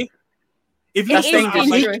like it. If Lewis done it, I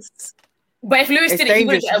like it. But if Lewis did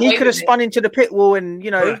it, he could have spun into the pit wall and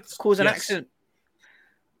caused an accident.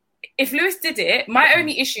 If Lewis did it, my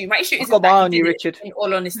issue isn't that on you, Richard. In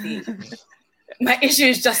all honesty, my issue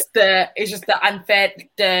is just the unfair,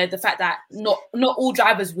 the fact that not all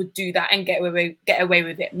drivers would do that and get away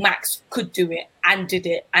with it. Max could do it and did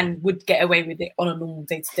it and would get away with it on a normal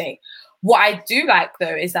day to day. What I do like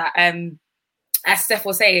though is that as Steph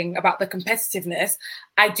was saying about the competitiveness,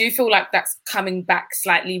 I do feel like that's coming back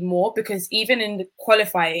slightly more because even in the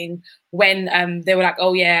qualifying, when they were like,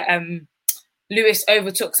 oh yeah, Lewis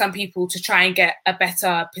overtook some people to try and get a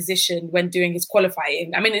better position when doing his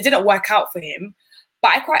qualifying. I mean, it didn't work out for him,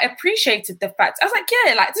 but I quite appreciated the fact. I was like,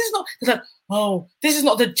 yeah, like this is not. It's like, oh, this is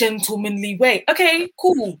not the gentlemanly way. Okay,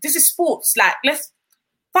 cool. This is sports. Like, let's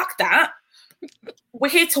fuck that. We're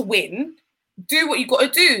here to win. Do what you got to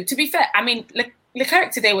do. To be fair, I mean,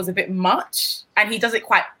 Leclerc today was a bit much, and he does it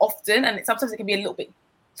quite often, and sometimes it can be a little bit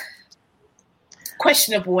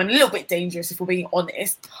questionable and a little bit dangerous if we're being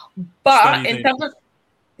honest. But in terms of,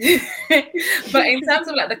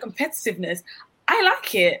 like the competitiveness, I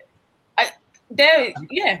like it. I do.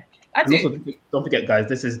 Also, don't forget, guys,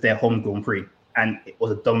 this is their home Grand Prix, and it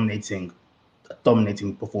was a dominating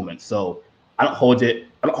performance. So I don't hold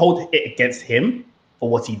it against him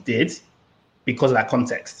for what he did because of that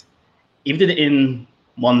context. If he did it in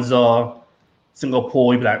Monza,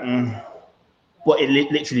 Singapore, you'd be like, but it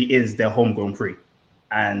literally is their home Grand Prix.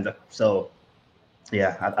 And so,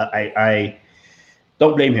 yeah, I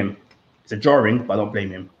don't blame him. It's a drawing, but I don't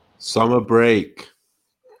blame him. Summer break.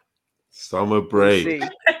 We'll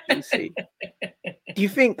see. Do you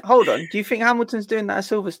think Hamilton's doing that at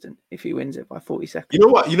Silverstone if he wins it by 40 seconds? You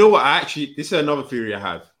know what? This is another theory I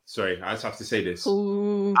have. Sorry, I just have to say this.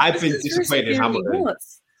 Ooh, I've been disappointed in Hamilton.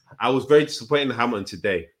 I was very disappointed in Hamilton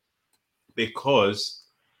today because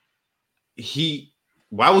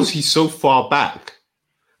why was he so far back?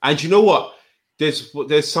 And you know what?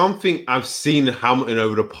 There's something I've seen in Hamilton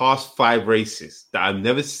over the past 5 races that I've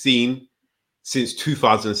never seen since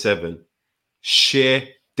 2007. Sheer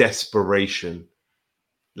desperation.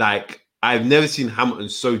 Like, I've never seen Hamilton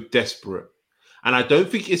so desperate. And I don't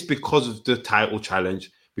think it's because of the title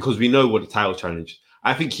challenge, because we know what the title challenge is.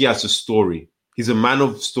 I think he has a story. He's a man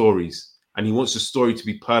of stories, and he wants the story to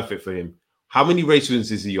be perfect for him. How many race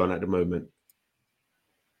wins is he on at the moment?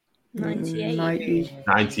 98.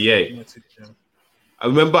 98. I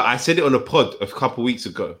remember I said it on a pod a couple of weeks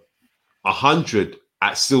ago. 100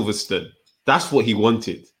 at Silverstone. That's what he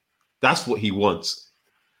wanted. That's what he wants.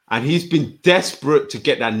 And he's been desperate to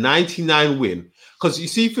get that 99 win. Because you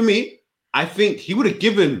see, for me, I think he would have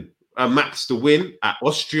given Max the win at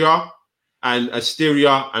Austria and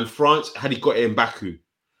Styria and France had he got it in Baku.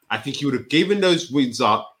 I think he would have given those wins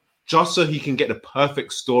up just so he can get the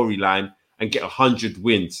perfect storyline and get 100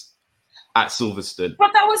 wins at Silverstone.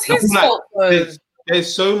 But that was his fault, though.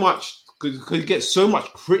 There's so much, because he gets so much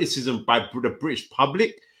criticism by the British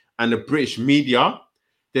public and the British media.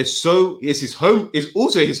 It's also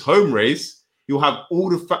his home race. You'll have all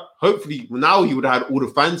the hopefully now he would have had all the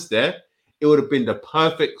fans there. It would have been the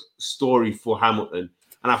perfect story for Hamilton.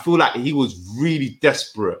 And I feel like he was really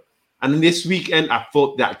desperate. And in this weekend, I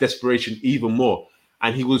felt that desperation even more.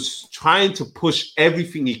 And he was trying to push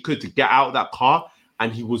everything he could to get out of that car.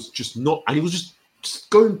 And he was just not, and he was just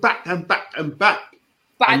going back and back and back.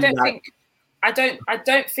 But I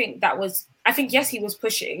don't think that was, I think, yes, he was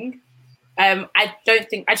pushing.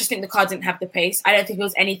 I just think the car didn't have the pace. I don't think it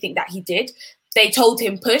was anything that he did. They told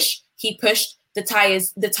him push, he pushed. The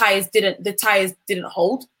tires didn't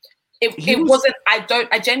hold. It wasn't.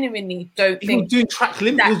 I genuinely don't think. He was doing track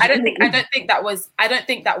limit. I don't think that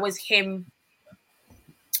was him.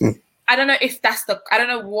 I don't know if that's I don't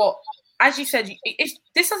know what. As you said,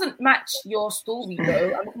 this doesn't match your story,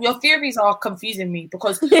 though. Your theories are confusing me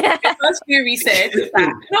because the first theory said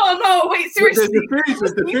that. No, wait, seriously.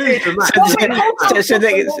 So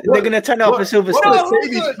they're going to turn off a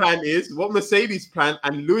Silverstone. What Mercedes' plan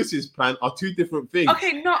and Lewis's plan are two different things.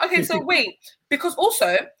 Okay, so wait, because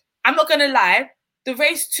also, I'm not going to lie, the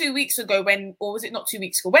race 2 weeks ago, or was it not 2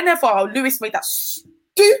 weeks ago? Whenever Lewis made that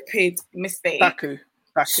stupid mistake. Baku.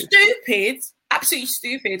 Stupid. Absolutely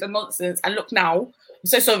stupid and nonsense. And look now, I'm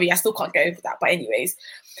so sorry, I still can't get over that. But anyways,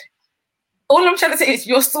 all I'm trying to say is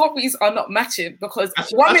your stories are not matching because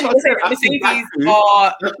one minute we're saying Mercedes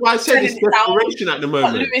are. That's why I said it's desperation at the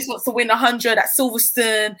moment. Lewis wants to win 100 at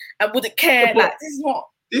Silverstone and wouldn't care. Like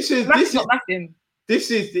this is not nothing.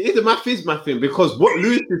 The math is mathing because what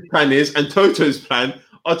Lewis's plan is and Toto's plan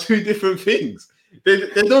are two different things. They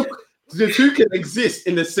don't. The two can exist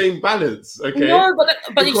in the same balance, okay? No, but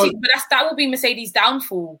that will be Mercedes'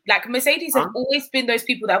 downfall. Like Mercedes have always been those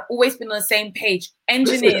people that have always been on the same page.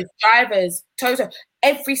 Engineers, drivers, Toto,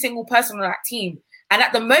 every single person on that team. And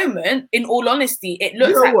at the moment, in all honesty, it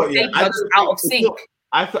looks like Mercedes are just out of sync.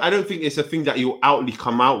 I don't think it's a thing that you'll outly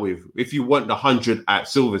come out with. If you want the 100 at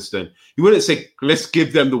Silverstone, you wouldn't say, let's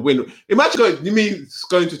give them the win. Imagine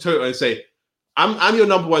going to Toto and say, I'm your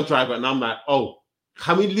number one driver, and I'm like, oh,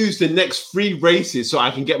 can we lose the next 3 races so I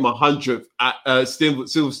can get my 100th at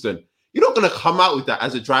Silverstone? You're not going to come out with that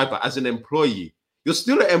as a driver, as an employee. You're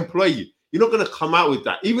still an employee. You're not going to come out with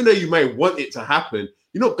that. Even though you may want it to happen,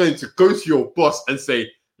 you're not going to go to your boss and say,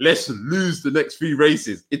 let's lose the next 3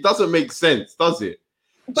 races. It doesn't make sense, does it?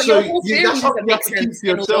 But your whole theory doesn't make sense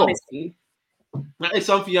in all honesty. That is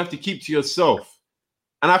something you have to keep to yourself.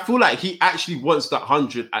 And I feel like he actually wants that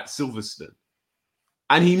 100 at Silverstone.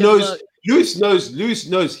 And he knows... Lewis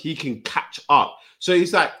knows he can catch up. So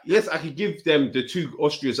he's like, yes, I could give them the 2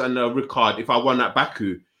 Austrians and Ricard if I won at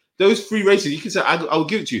Baku. Those 3 races, you can say, I'll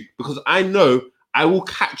give it to you because I know I will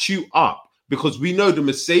catch you up because we know the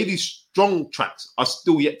Mercedes strong tracks are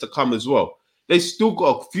still yet to come as well. They still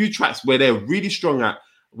got a few tracks where they're really strong at,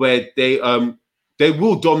 where they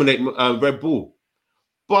will dominate Red Bull.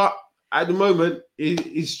 But at the moment,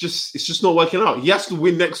 it's just not working out. He has to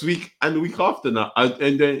win next week and the week after that,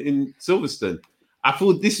 and then in Silverstone. I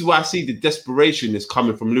feel this is why I see the desperation is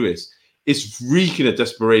coming from Lewis. It's reeking of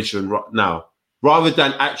desperation right now, rather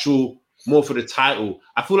than actual more for the title.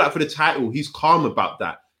 I feel like for the title, he's calm about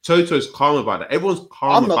that. Toto's calm about that. Everyone's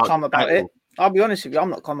calm. I'm not calm about it. I'll be honest with you. I'm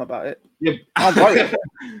not calm about it. Yeah. I'm worried.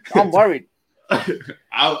 I'm worried.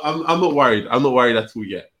 I'm not worried. I'm not worried at all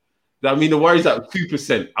yet. I mean, the worry's at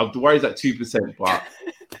 2%. The worry's at 2%, but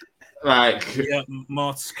like, yeah,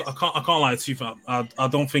 Mart, I can't lie to you. I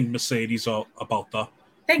don't think Mercedes are about that.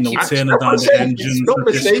 Thank you. Turning down the engine.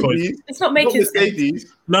 It's not making sense.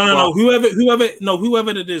 No. Whoever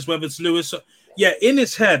it is, whether it's Lewis, in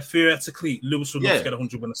his head, theoretically, Lewis would love to get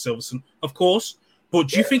 100 win at Silverstone, of course. But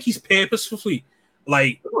do you think he's purposefully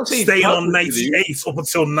staying on 98 up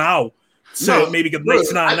until now, so maybe get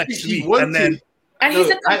 99 next week, and then? And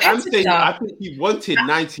he's a competitor. I'm saying, I think he wanted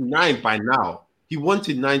 99 by now. He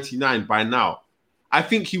wanted 99 by now. I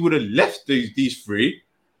think he would have left these 3.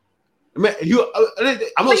 I mean,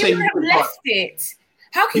 I'm not saying he would have left it.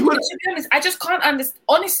 How can you? To be honest, I just can't understand.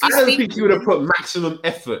 Honestly, I don't think he would have put maximum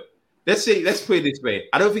effort. Let's put it this way.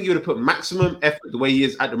 I don't think he would have put maximum effort the way he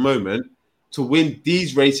is at the moment to win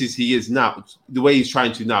these races he is now, the way he's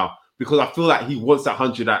trying to now, because I feel like he wants that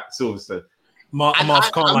 100 at Silverstone. Mars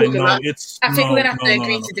can't lie. No, it's. I think we're gonna have to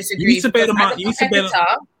agree to disagree. You need to bear in mind.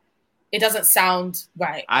 It doesn't sound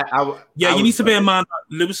right. You need to bear in mind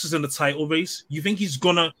that Lewis is in the title race. You think he's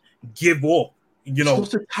gonna give up? You know,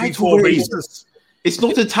 it's not a title race. It's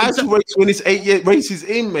not a title race when it's 8 races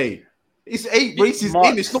in, mate. It's 8 races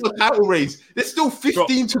in. It's not a title race. There's still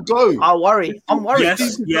 15 to go. I'm worried.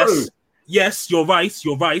 Yes, you're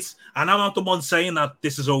right. And I'm not the one saying that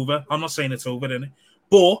this is over. I'm not saying it's over, then.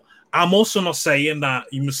 But I'm also not saying that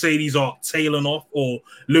Mercedes are tailing off or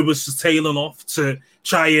Lewis is tailing off to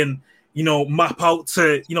try and, map out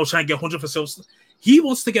to, try and get 100 for Silverstone. He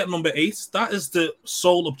wants to get number 8. That is the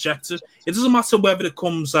sole objective. It doesn't matter whether it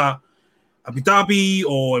comes at Abu Dhabi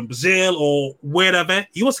or in Brazil or wherever.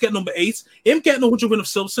 He wants to get number 8. Him getting 100 win of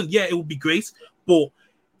Silverstone, it would be great. But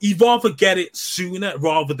he'd rather get it sooner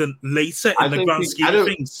rather than later in the grand scheme of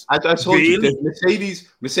things. I told you that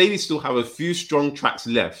Mercedes still have a few strong tracks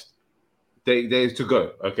left they to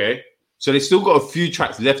go. Okay, so they still got a few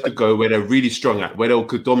tracks left to go where they're really strong at, where they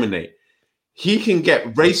could dominate. He can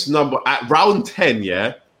get race number at round 10.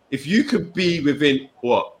 Yeah, if you could be within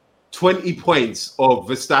 20 points of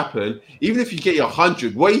Verstappen, even if you get your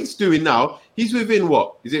 100, what he's doing now, he's within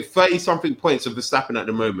 30 something points of Verstappen at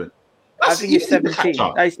the moment. I think it's 17.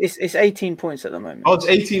 It's 18 points at the moment. Oh, it's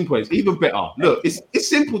 18 points. Even better. Look, it's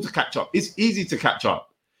simple to catch up. It's easy to catch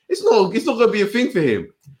up. It's not going to be a thing for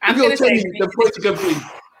him. If you're telling me the points are going to be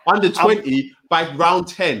under 20 by round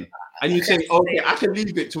 10, and you say, okay, I can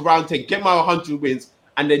leave it to round 10, get my 100 wins,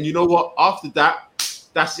 and then you know what? After that,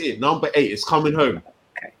 that's it. Number 8 is coming home.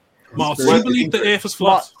 Okay. Mars, do you believe the earth is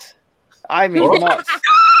flat? I mean, Mars.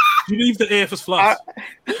 Do you believe the earth is flat?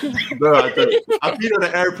 No, I don't. I've been on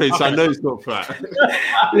an airplane, so I know it's not flat.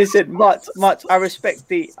 Listen, Mutt, I respect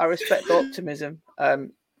the optimism.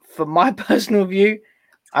 For my personal view,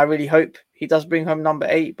 I really hope he does bring home number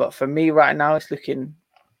 8. But for me right now, it's looking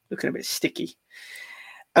a bit sticky.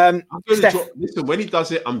 Listen, when he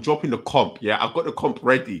does it, I'm dropping the comp. Yeah, I've got the comp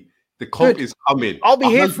ready. The comp is coming. I'll be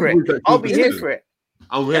here for it.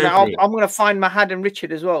 I'm going to find Mahad and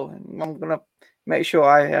Richard as well. I'm going to make sure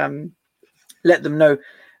I let them know.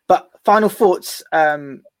 But final thoughts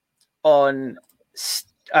on the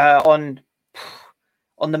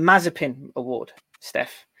Mazepin Award,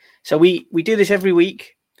 Steph. So we do this every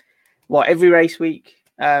week. Every race week.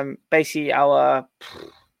 Basically, our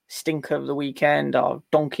stinker of the weekend, our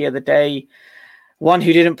donkey of the day, one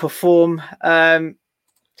who didn't perform.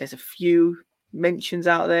 There's a few mentions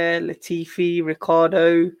out there: Latifi,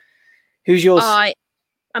 Ricciardo. Who's yours?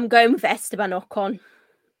 I'm going with Esteban Ocon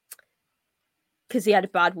because he had a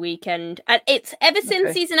bad weekend, and it's ever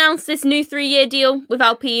since he's announced this new 3-year deal with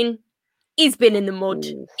Alpine. He's been in the mud.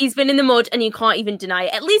 Ooh. He's been in the mud, and you can't even deny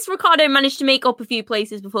it. At least Ricciardo managed to make up a few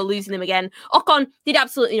places before losing them again. Ocon did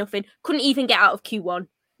absolutely nothing. Couldn't even get out of Q1.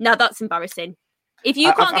 Now that's embarrassing. If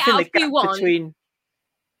you can't get out of Q1...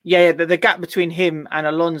 the gap between him and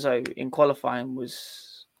Alonso in qualifying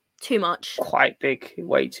was... too much. Quite big.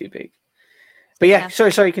 Way too big. But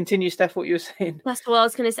sorry, continue, Steph, what you were saying. That's what I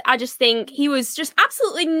was going to say. I just think he was just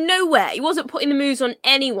absolutely nowhere. He wasn't putting the moves on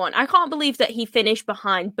anyone. I can't believe that he finished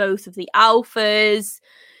behind both of the Alphas,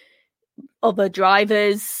 other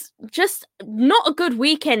drivers. Just not a good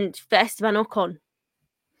weekend for Esteban Ocon.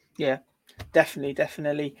 Yeah,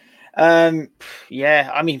 definitely. I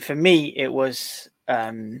mean, for me, it was...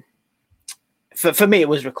 for me, it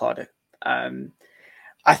was Ricciardo.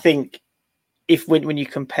 I think when you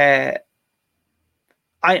compare...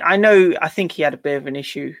 I think he had a bit of an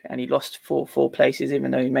issue and he lost four places,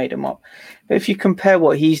 even though he made them up. But if you compare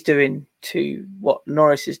what he's doing to what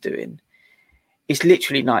Norris is doing, it's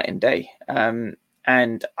literally night and day.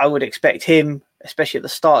 And I would expect him, especially at the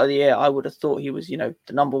start of the year, I would have thought he was, the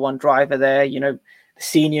number one driver there, the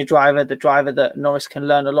senior driver, the driver that Norris can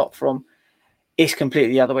learn a lot from. It's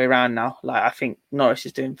completely the other way around now. Like, I think Norris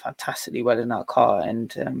is doing fantastically well in that car.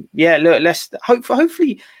 And look, let's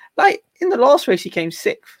hopefully, like in the last race, he came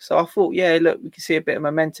 6th. So I thought, we can see a bit of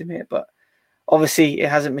momentum here. But obviously, it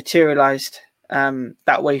hasn't materialized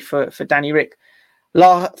that way for Danny Rick.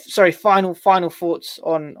 Final thoughts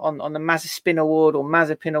on the Mazepin Award or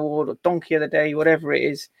Mazepin Award or Donkey of the Day, whatever it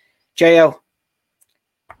is. JL,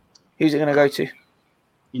 who's it going to go to?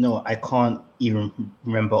 I can't even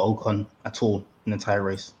remember Ocon at all in the entire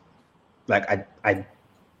race. Like, I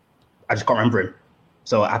just can't remember him.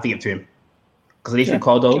 So I have to give it to him. Because at least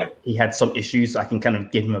Ricciardo, he had some issues. So I can kind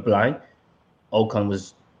of give him a blind. Ocon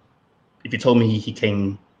was, if you told me he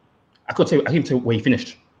came, I can tell you where he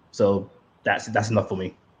finished. So that's enough for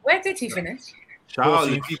me. Where did he finish? Shout out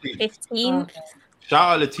Latifi. 15. Okay.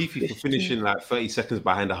 Shout out Latifi for finishing like 30 seconds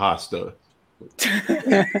behind the Haas, though.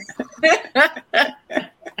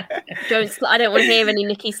 I don't want to hear any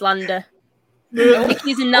Nicki slander.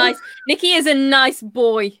 Nicki is a nice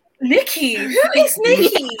boy. Nicki? Who is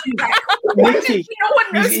Nicki? Nicki. No one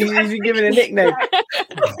knows. He's been given a nickname.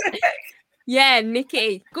 Yeah,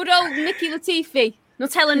 Nicki. Good old Nicki Latifi.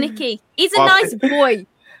 Nutella Nicki. He's a nice boy.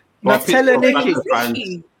 Nutella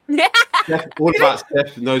Nicki. What about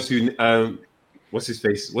Steph knows who, what's his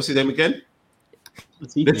face? What's his name again?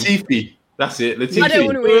 Latifi. That's it. Latifi. I don't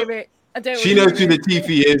want to hear it. She knows who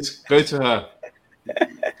Latifi is. Go to her.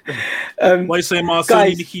 Why you say, Marcel,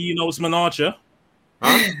 Nicki knows Minaj?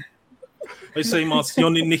 Huh? Why you say, Marcel,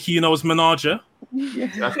 Nicki knows Minaj?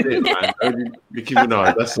 That's it, man. Nicki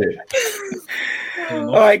Minaj. That's it.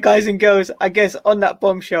 All right, guys and girls. I guess on that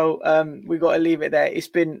bombshell, we got to leave it there. It's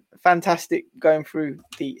been fantastic going through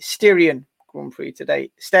the Styrian Grand Prix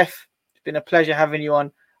today. Steph, it's been a pleasure having you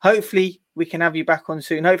on. hopefully we can have you back on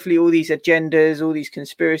soon. Hopefully all these agendas, all these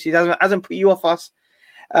conspiracies hasn't put you off us.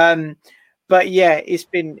 But yeah, it's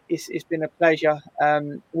been a pleasure.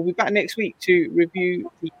 We'll be back next week to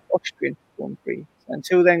review the Austrian Grand Prix.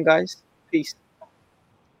 Until then, guys, peace.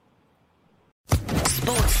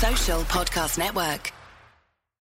 Sports Social Podcast Network.